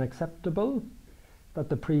credible and acceptable, that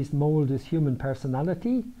the priest mould his human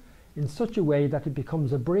personality in such a way that it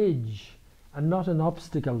becomes a bridge and not an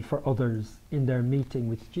obstacle for others in their meeting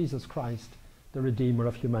with Jesus Christ, the Redeemer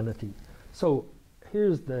of humanity. So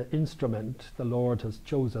here's the instrument the Lord has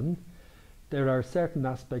chosen. There are certain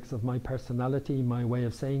aspects of my personality, my way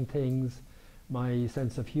of saying things, my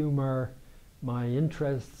sense of humor, my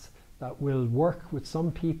interests that will work with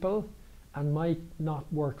some people and might not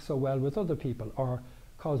work so well with other people, or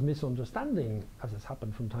cause misunderstanding, as has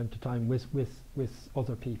happened from time to time, with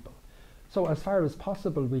other people. So as far as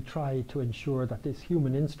possible, we try to ensure that this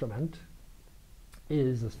human instrument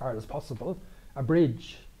is, as far as possible, a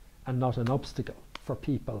bridge and not an obstacle for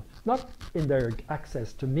people, not in their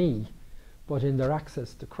access to me, but in their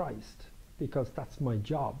access to Christ, because that's my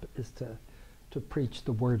job, is to preach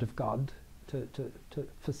the Word of God, to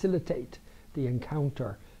facilitate the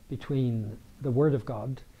encounter between the Word of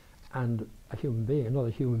God and a human being, another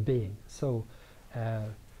human being. So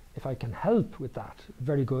if I can help with that,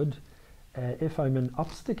 very good. If I'm an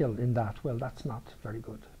obstacle in that, well, that's not very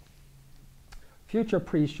good. Future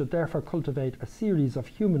priests should therefore cultivate a series of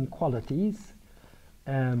human qualities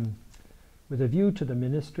with a view to the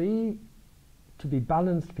ministry, to be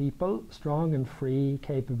balanced people, strong and free,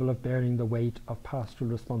 capable of bearing the weight of pastoral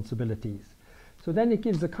responsibilities. So then it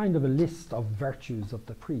gives a kind of a list of virtues of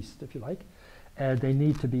the priest, if you like. They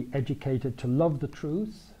need to be educated to love the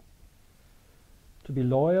truth, to be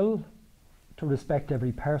loyal, to respect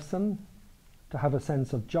every person, to have a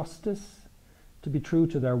sense of justice, to be true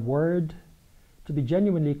to their word, to be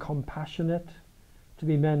genuinely compassionate, to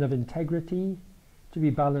be men of integrity, to be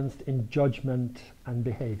balanced in judgment and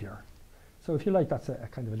behavior. So if you like, that's a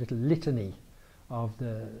kind of a little litany of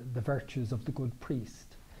the virtues of the good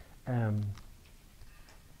priest. When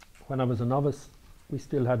I was a novice, we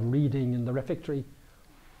still had reading in the refectory,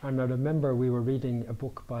 and I remember we were reading a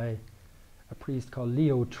book by a priest called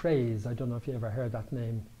Leo Treyes. I don't know if you ever heard that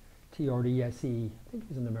name, Trese. I think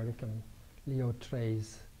he's an American, Leo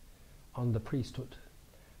Treyes, on the priesthood.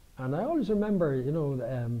 And I always remember, you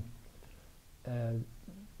know,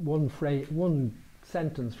 one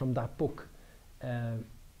sentence from that book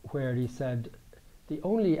where he said, the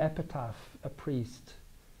only epitaph a priest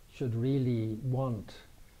should really want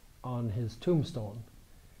on his tombstone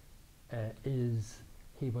is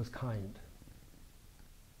he was kind.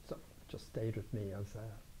 So it just stayed with me as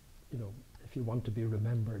you know, if you want to be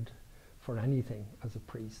remembered for anything as a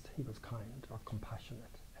priest, he was kind or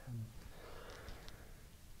compassionate.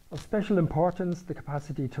 Of special importance, the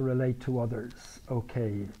capacity to relate to others.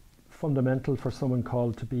 Okay, fundamental for someone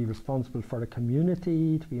called to be responsible for a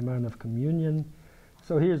community, to be a man of communion.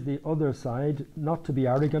 So here's the other side, not to be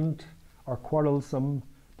arrogant or quarrelsome,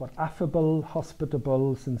 but affable,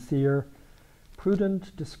 hospitable, sincere,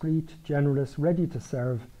 prudent, discreet, generous, ready to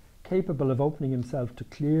serve, capable of opening himself to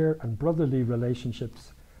clear and brotherly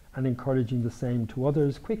relationships and encouraging the same to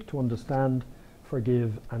others, quick to understand,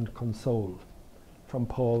 forgive and console. From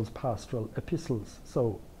Paul's pastoral epistles.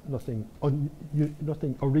 So nothing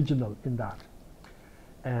original in that.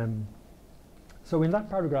 So in that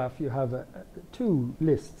paragraph you have two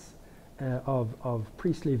lists of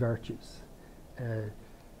priestly virtues.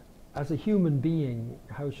 As a human being,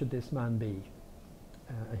 how should this man be?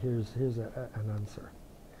 Here's an answer.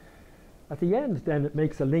 At the end then it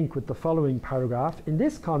makes a link with the following paragraph. In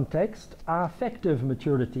this context, affective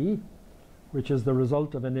maturity, which is the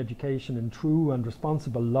result of an education in true and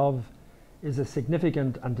responsible love, is a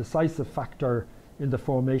significant and decisive factor in the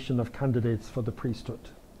formation of candidates for the priesthood.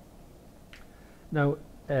 Now,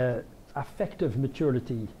 affective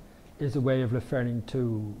maturity is a way of referring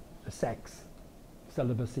to sex,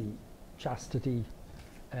 celibacy, chastity,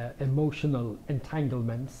 emotional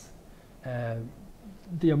entanglements,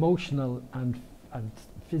 the emotional and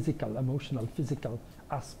physical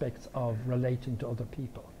aspects of relating to other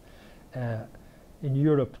people. In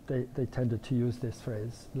Europe, they tended to use this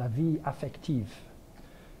phrase, la vie affective,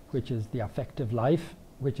 which is the affective life,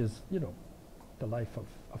 which is, you know, the life of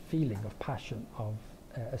feeling, of passion, of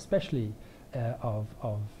especially of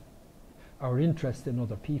our interest in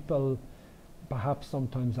other people, perhaps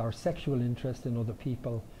sometimes our sexual interest in other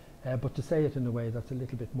people, but to say it in a way that's a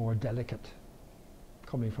little bit more delicate,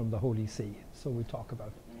 coming from the Holy See. So we talk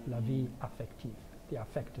about la vie affective, the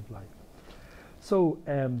affective life. So,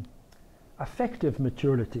 affective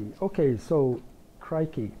maturity. Okay, so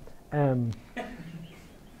crikey.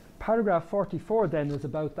 Paragraph 44 then is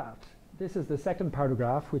about that. This is the second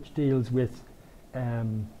paragraph, which deals with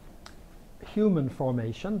human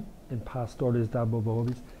formation in Pastores Dabo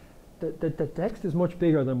Vobis. The text is much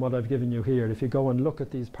bigger than what I've given you here. If you go and look at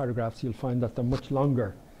these paragraphs, you'll find that they're much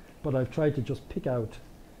longer. But I've tried to just pick out,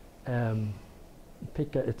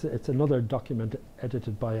 it's another document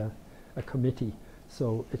edited by a committee.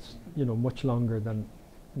 So it's, you know, much longer than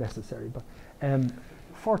necessary. But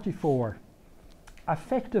 44,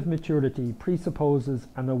 affective maturity presupposes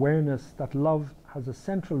an awareness that love has a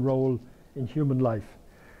central role in human life.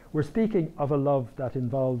 We're speaking of a love that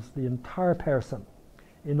involves the entire person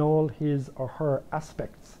in all his or her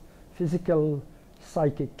aspects, physical,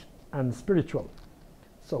 psychic, and spiritual.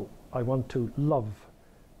 So I want to love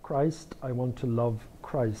Christ. I want to love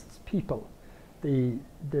Christ's people. The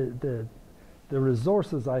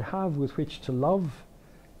resources I have with which to love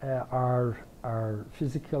are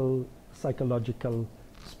physical, psychological,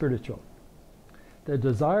 spiritual. The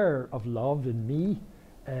desire of love in me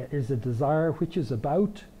is a desire which is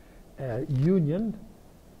about union,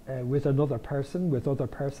 with another person, with other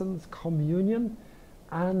persons, communion,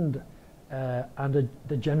 and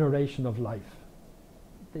the generation of life.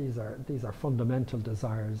 These are fundamental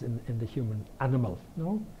desires in the human animal,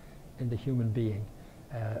 no? In the human being.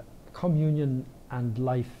 Communion and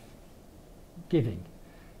life giving.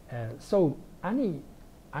 So any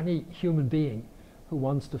human being who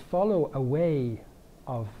wants to follow a way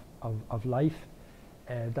of life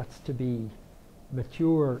that's to be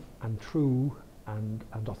mature and true and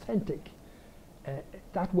authentic,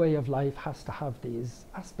 that way of life has to have these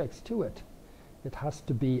aspects to it. It has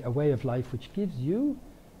to be a way of life which gives you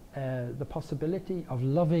the possibility of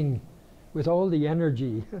loving with all the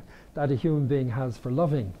energy that a human being has for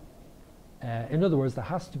loving. In other words, there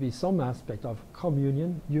has to be some aspect of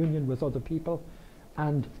communion, union with other people,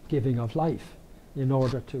 and giving of life in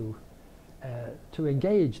order to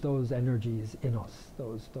engage those energies in us,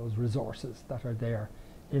 those resources that are there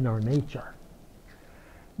in our nature.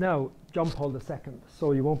 Now, John Paul II,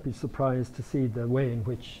 so you won't be surprised to see the way in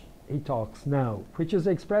which he talks now, which is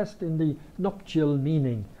expressed in the nuptial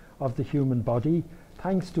meaning of the human body,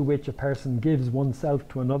 thanks to which a person gives oneself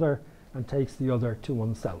to another and takes the other to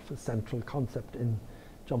oneself, a central concept in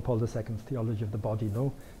John Paul II's theology of the body,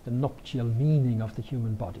 no? The nuptial meaning of the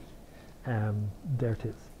human body. There it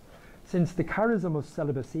is. Since the charism of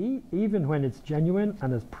celibacy, even when it's genuine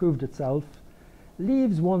and has proved itself,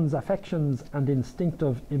 leaves one's affections and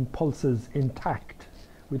instinctive impulses intact.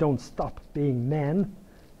 We don't stop being men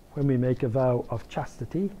when we make a vow of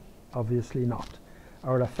chastity, obviously not.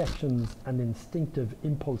 Our affections and instinctive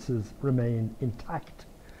impulses remain intact.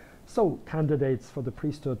 So candidates for the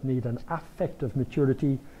priesthood need an affective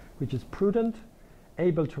maturity which is prudent,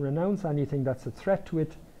 able to renounce anything that's a threat to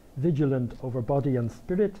it, vigilant over body and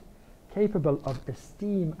spirit, capable of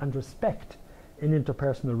esteem and respect in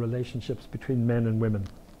interpersonal relationships between men and women.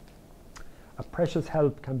 A precious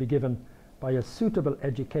help can be given by a suitable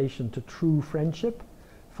education to true friendship,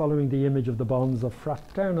 following the image of the bonds of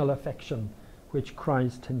fraternal affection which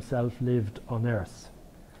Christ himself lived on earth.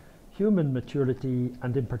 Human maturity,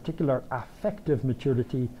 and in particular affective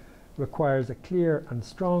maturity, requires a clear and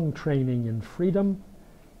strong training in freedom.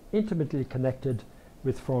 Intimately connected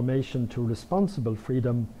with formation to responsible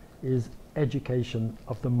freedom is education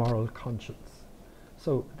of the moral conscience.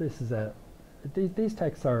 So this is these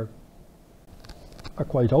texts are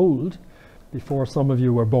quite old, before some of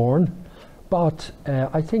you were born, but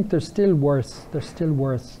I think they're still worth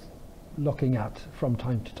looking at from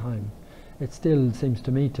time to time. It still seems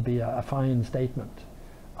to me to be a fine statement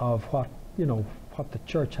of what the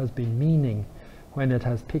church has been meaning when it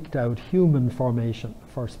has picked out human formation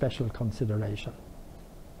for special consideration.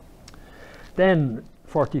 Then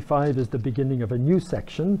 45 is the beginning of a new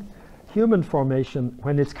section, human formation,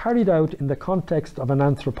 when it's carried out in the context of an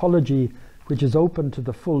anthropology which is open to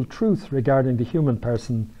the full truth regarding the human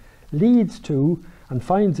person, leads to and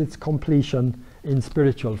finds its completion in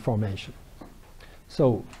spiritual formation.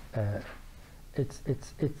 So it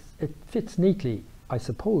fits neatly, I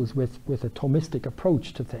suppose, with a Thomistic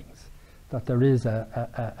approach to things, that there is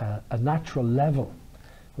a natural level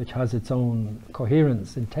which has its own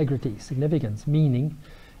coherence, integrity, significance, meaning,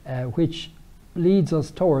 which leads us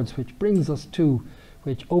towards, which brings us to,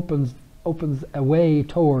 which opens a way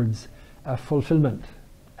towards a fulfillment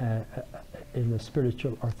in a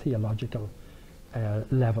spiritual or theological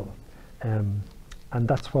level. And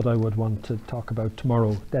that's what I would want to talk about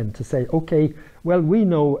tomorrow then, to say, okay, well, we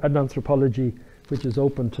know an anthropology which is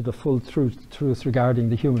open to the full truth regarding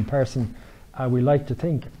the human person. We like to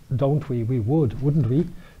think, don't we? We would, wouldn't we?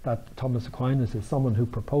 That Thomas Aquinas is someone who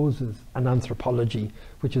proposes an anthropology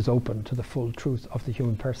which is open to the full truth of the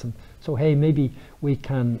human person. So hey, maybe we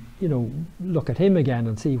can, look at him again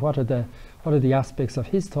and see what are the aspects of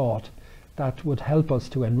his thought that would help us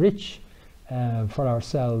to enrich for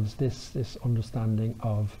ourselves this understanding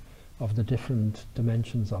of the different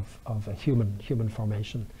dimensions of a human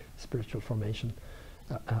formation, spiritual formation,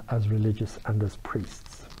 as religious and as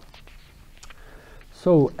priests.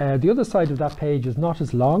 So the other side of that page is not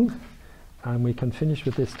as long, and we can finish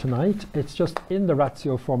with this tonight. It's just in the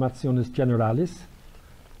Ratio Formationis Generalis.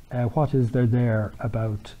 What is there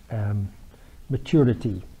about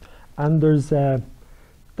maturity? And there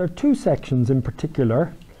are two sections in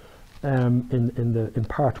particular. In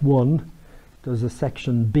part 1, there's a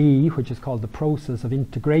section B, which is called the process of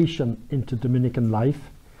integration into Dominican life,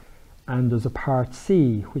 and there's a part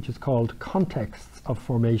C, which is called contexts of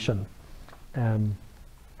formation.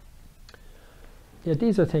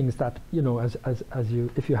 These are things that,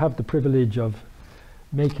 if you have the privilege of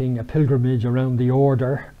making a pilgrimage around the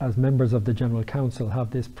order, as members of the General Council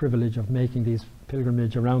have this privilege of making these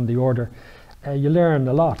pilgrimage around the order, you learn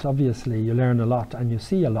a lot, obviously. You learn a lot and you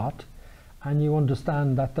see a lot, and you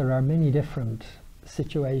understand that there are many different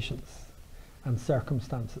situations and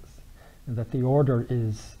circumstances, and that the order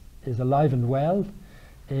is alive and well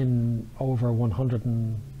in over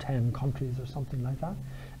 110 countries or something like that,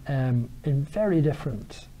 in very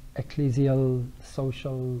different ecclesial,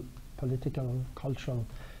 social, political, cultural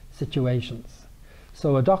situations.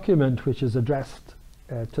 So a document which is addressed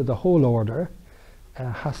to the whole order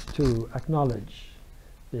has to acknowledge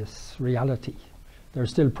this reality. There are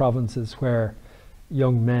still provinces where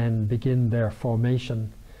young men begin their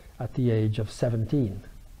formation at the age of 17,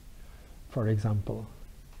 for example.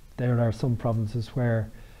 There are some provinces where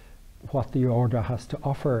what the order has to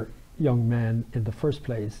offer young men in the first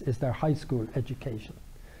place is their high school education.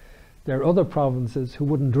 There are other provinces who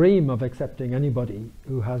wouldn't dream of accepting anybody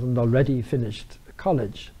who hasn't already finished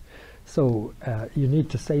college. So you need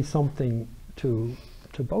to say something to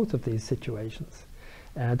both of these situations.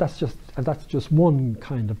 That's just one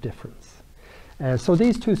kind of difference. So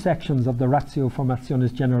these two sections of the Ratio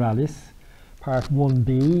Formationis Generalis, part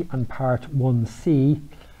 1b and part 1c,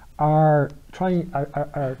 are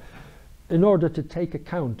in order to take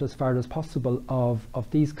account as far as possible of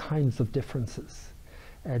these kinds of differences.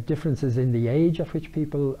 Differences in the age at which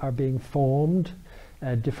people are being formed,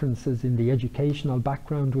 differences in the educational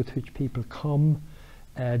background with which people come,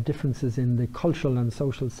 differences in the cultural and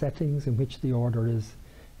social settings in which the order is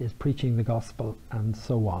preaching the gospel, and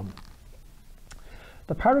so on.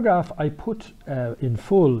 The paragraph I put in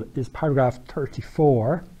full is paragraph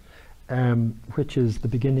 34, which is the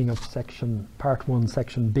beginning of part 1,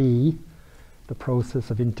 section B, the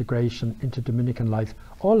process of integration into Dominican life.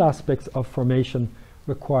 All aspects of formation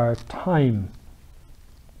require time.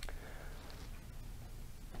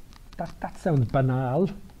 That sounds banal,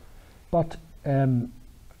 but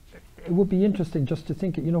it would be interesting just to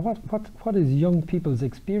think, you know, what is young people's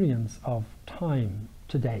experience of time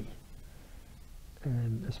today,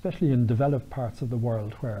 especially in developed parts of the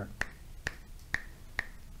world where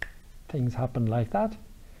things happen like that.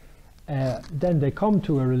 Then they come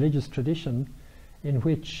to a religious tradition in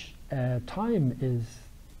which time is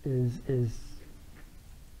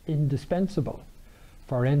indispensable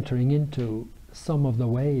for entering into some of the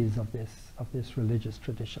ways of this religious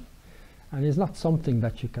tradition, and is not something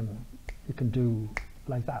that you can do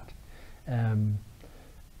like that.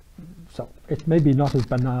 So it's maybe not as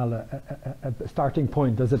banal a starting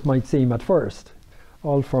point as it might seem at first.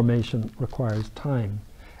 All formation requires time.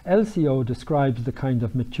 LCO describes the kind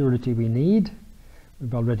of maturity we need.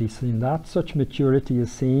 We've already seen that. Such maturity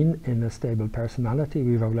is seen in a stable personality.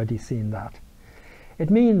 We've already seen that. It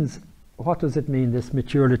means, what does it mean, this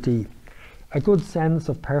maturity? A good sense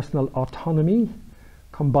of personal autonomy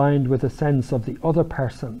combined with a sense of the other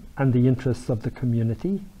person and the interests of the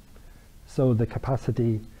community. So the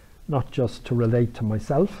capacity not just to relate to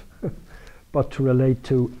myself, but to relate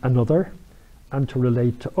to another and to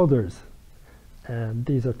relate to others.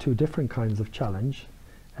 These are two different kinds of challenge.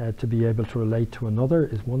 To be able to relate to another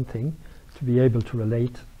is one thing. To be able to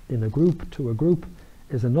relate in a group to a group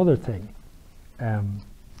is another thing.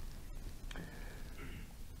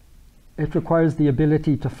 It requires the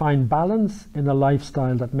ability to find balance in a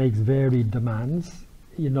lifestyle that makes varied demands.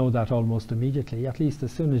 You know that almost immediately, at least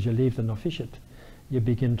as soon as you leave the novitiate, you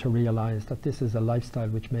begin to realize that this is a lifestyle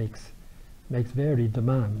which makes varied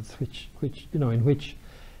demands, which you know, in which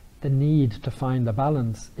the need to find a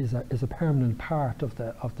balance is a permanent part of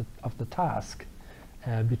the task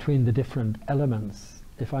between the different elements.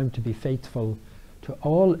 If I'm to be faithful to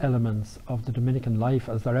all elements of the Dominican life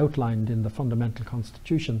as they're outlined in the fundamental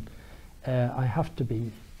constitution, I have to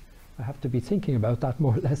be thinking about that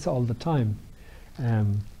more or less all the time.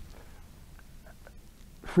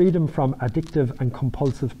 Freedom from addictive and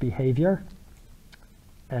compulsive behavior.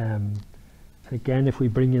 Again, if we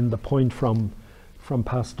bring in the point from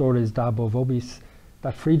Pastores Dabo Vobis,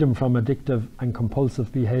 that freedom from addictive and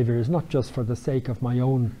compulsive behavior is not just for the sake of my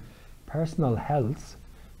own personal health,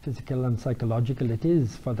 physical and psychological, it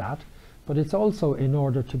is for that, but it's also in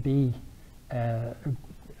order to be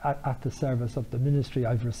at the service of the ministry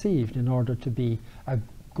I've received, in order to be a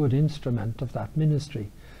good instrument of that ministry,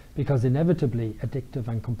 because inevitably addictive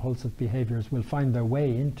and compulsive behaviors will find their way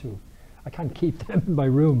into, I can't keep them in my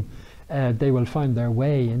room, they will find their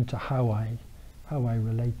way into how I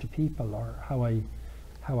relate to people, or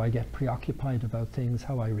how I get preoccupied about things,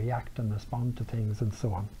 how I react and respond to things, and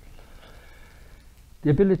so on. The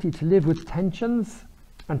ability to live with tensions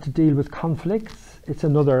and to deal with conflicts, it's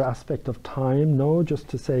another aspect of time, no, just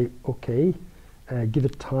to say, okay, give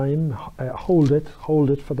it time, hold it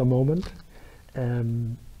for the moment.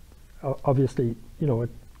 Obviously, you know,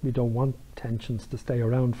 don't want tensions to stay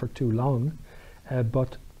around for too long,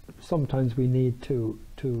 but sometimes we need to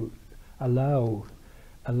allow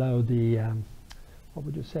the what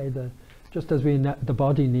would you say, just as the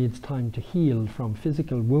body needs time to heal from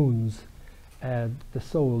physical wounds, the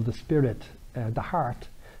soul, the spirit, the heart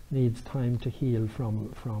needs time to heal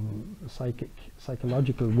from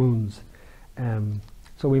psychological wounds.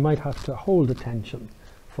 So we might have to hold attention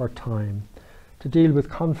for time to deal with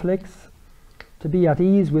conflicts, to be at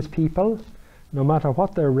ease with people, no matter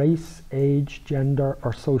what their race, age, gender,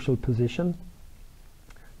 or social position.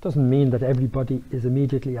 Doesn't mean that everybody is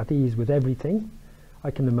immediately at ease with everything. I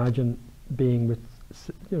can imagine being with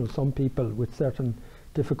some people with certain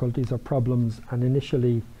difficulties or problems, and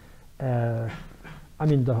initially, I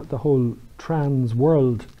mean the whole trans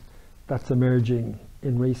world that's emerging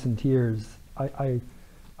in recent years. I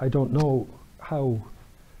don't know how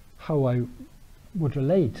I would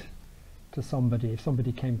relate to somebody if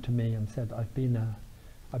somebody came to me and said, I've been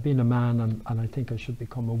a man and I think I should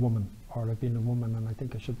become a woman, or I've been a woman and I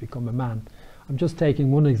think I should become a man. I'm just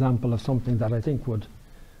taking one example of something that I think would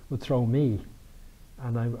throw me,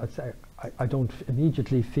 and I'd say I don't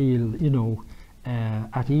immediately feel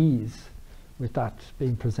at ease with that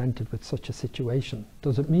being presented with such a situation.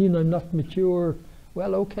 Does it mean I'm not mature?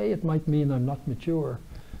 Well, okay, it might mean I'm not mature,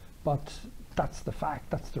 but that's the fact,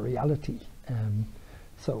 that's the reality.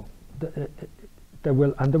 So there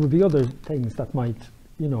will be other things that might,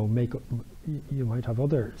 make you might have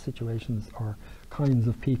other situations or kinds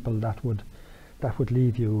of people that would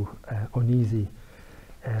leave you uneasy.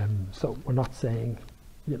 So we're not saying,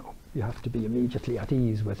 you have to be immediately at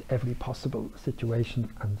ease with every possible situation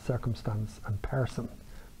and circumstance and person,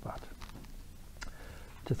 but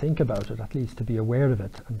to think about it, at least to be aware of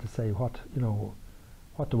it, and to say what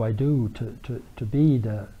do I do to be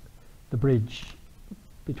the bridge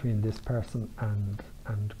between this person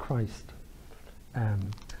and Christ.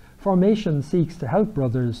 Formation seeks to help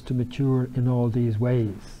brothers to mature in all these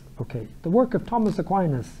ways. Okay, the work of Thomas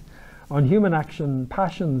Aquinas on human action,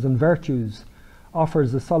 passions and virtues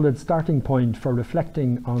offers a solid starting point for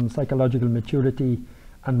reflecting on psychological maturity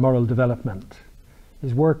and moral development.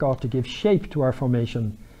 His work ought to give shape to our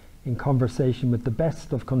formation in conversation with the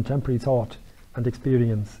best of contemporary thought and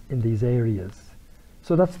experience in these areas.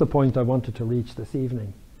 So that's the point I wanted to reach this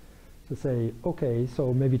evening, to say, okay,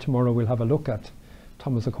 so maybe tomorrow we'll have a look at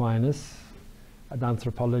Thomas Aquinas, an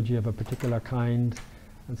anthropology of a particular kind,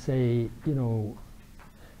 and say,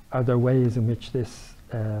 are there ways in which this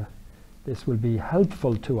will be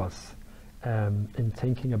helpful to us in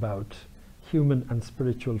thinking about human and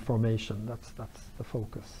spiritual formation. That's the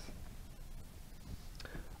focus.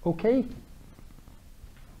 Okay.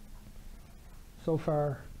 So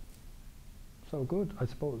far, so good, I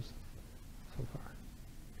suppose. So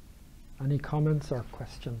far. Any comments or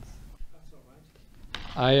questions? That's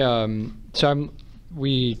all right.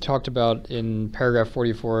 We talked about in paragraph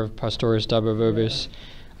 44 of Pastoris Dabo Vobis.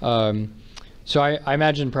 So I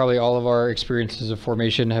imagine probably all of our experiences of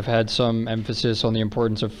formation have had some emphasis on the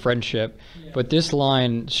importance of friendship, but this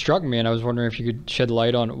line struck me, and I was wondering if you could shed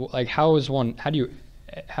light on, like, how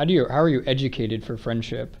are you educated for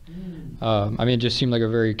friendship? I mean, it just seemed like a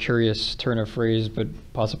very curious turn of phrase, but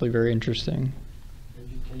possibly very interesting.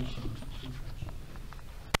 Education.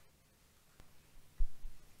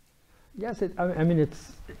 Yes, I mean,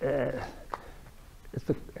 it's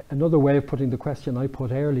another way of putting the question I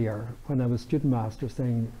put earlier when I was student master,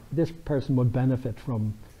 saying this person would benefit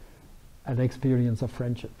from an experience of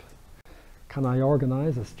friendship. Can I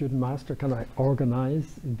organize a student master? Can I organize,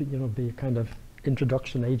 be a kind of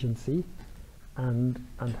introduction agency and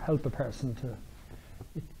help a person to,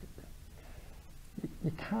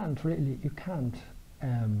 you can't,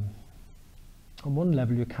 on one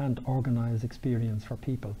level you can't organize experience for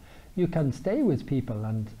people. You can stay with people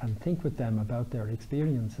and think with them about their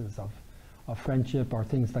experiences of friendship, or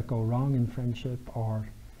things that go wrong in friendship, or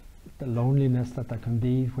the loneliness that there can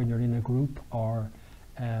be when you're in a group, or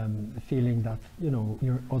feeling that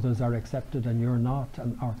others are accepted and you're not,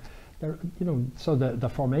 so the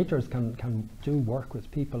formators can do work with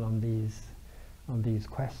people on these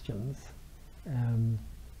questions.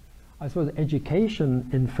 I suppose education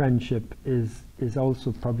in friendship is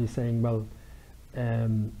also probably saying, well,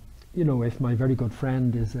 if my very good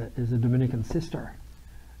friend is a Dominican sister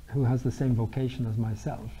who has the same vocation as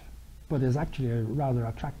myself, but is actually a rather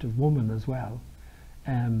attractive woman as well,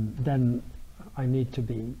 then I need to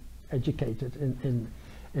be educated in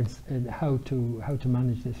how to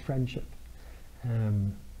manage this friendship,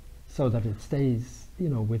 so that it stays,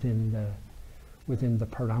 within the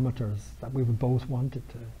parameters that we would both want it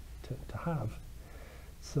to have.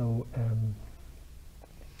 So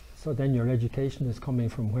So then your education is coming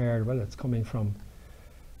from where? Well, it's coming from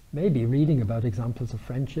maybe reading about examples of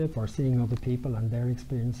friendship or seeing other people and their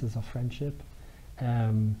experiences of friendship.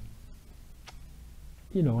 You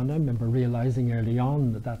know, and I remember realizing early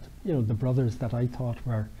on that, you know, the brothers that I thought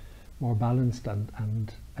were more balanced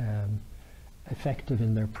and effective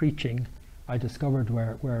in their preaching, I discovered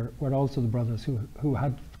were also the brothers who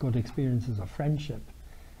had good experiences of friendship,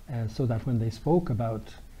 so that when they spoke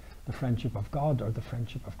about the friendship of God or the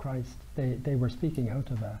friendship of Christ, they were speaking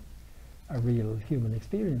out of a real human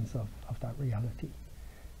experience of that reality.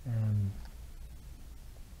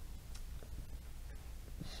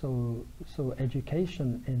 So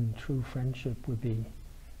education in true friendship would be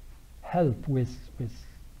help with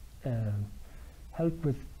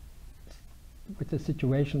the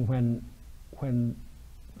situation when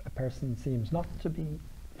a person seems not to be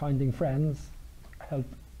finding friends, help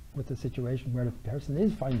with the situation where the person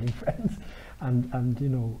is finding friends, and you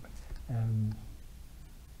know,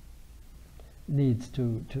 needs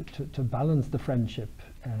to balance the friendship,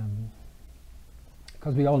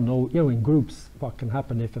 because we all know, you know, in groups what can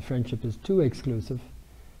happen if a friendship is too exclusive.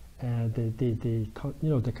 You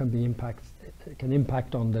know, there can be impacts. It can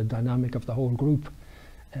impact on the dynamic of the whole group.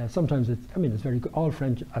 Sometimes it's very good. All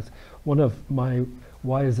friendship, as one of my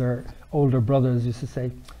wiser older brothers used to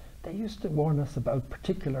say, they used to warn us about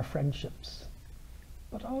particular friendships,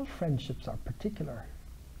 but all friendships are particular.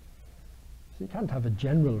 So you can't have a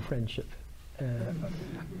general friendship.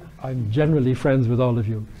 I'm generally friends with all of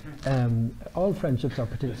you. All friendships are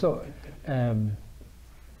particular. So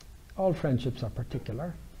all friendships are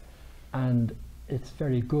particular, and it's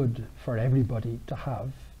very good for everybody to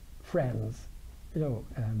have friends. You know,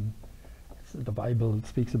 the Bible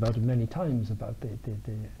speaks about it many times, about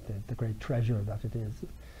the great treasure that it is.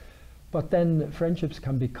 But then friendships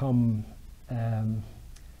can become,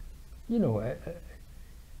 you know,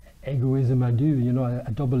 egoism à deux, you know,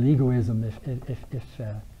 a double egoism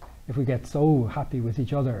if we get so happy with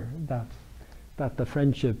each other that the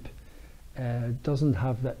friendship doesn't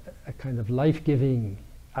have a kind of life-giving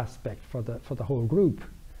aspect for the whole group,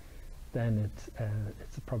 then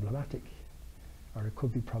it's problematic, or it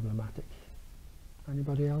could be problematic.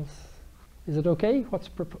 Anybody else? Is it okay? What's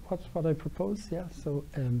what I propose? Yeah. So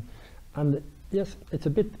and yes, it's a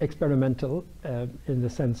bit experimental in the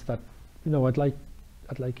sense that, you know, I'd like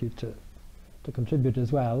you to contribute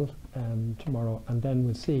as well tomorrow, and then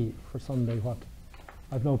we'll see for Sunday what.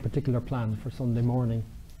 I've no particular plan for Sunday morning.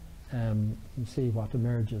 And see what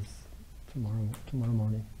emerges tomorrow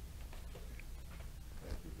morning.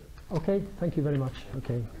 Okay, thank you very much.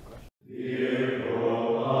 Okay.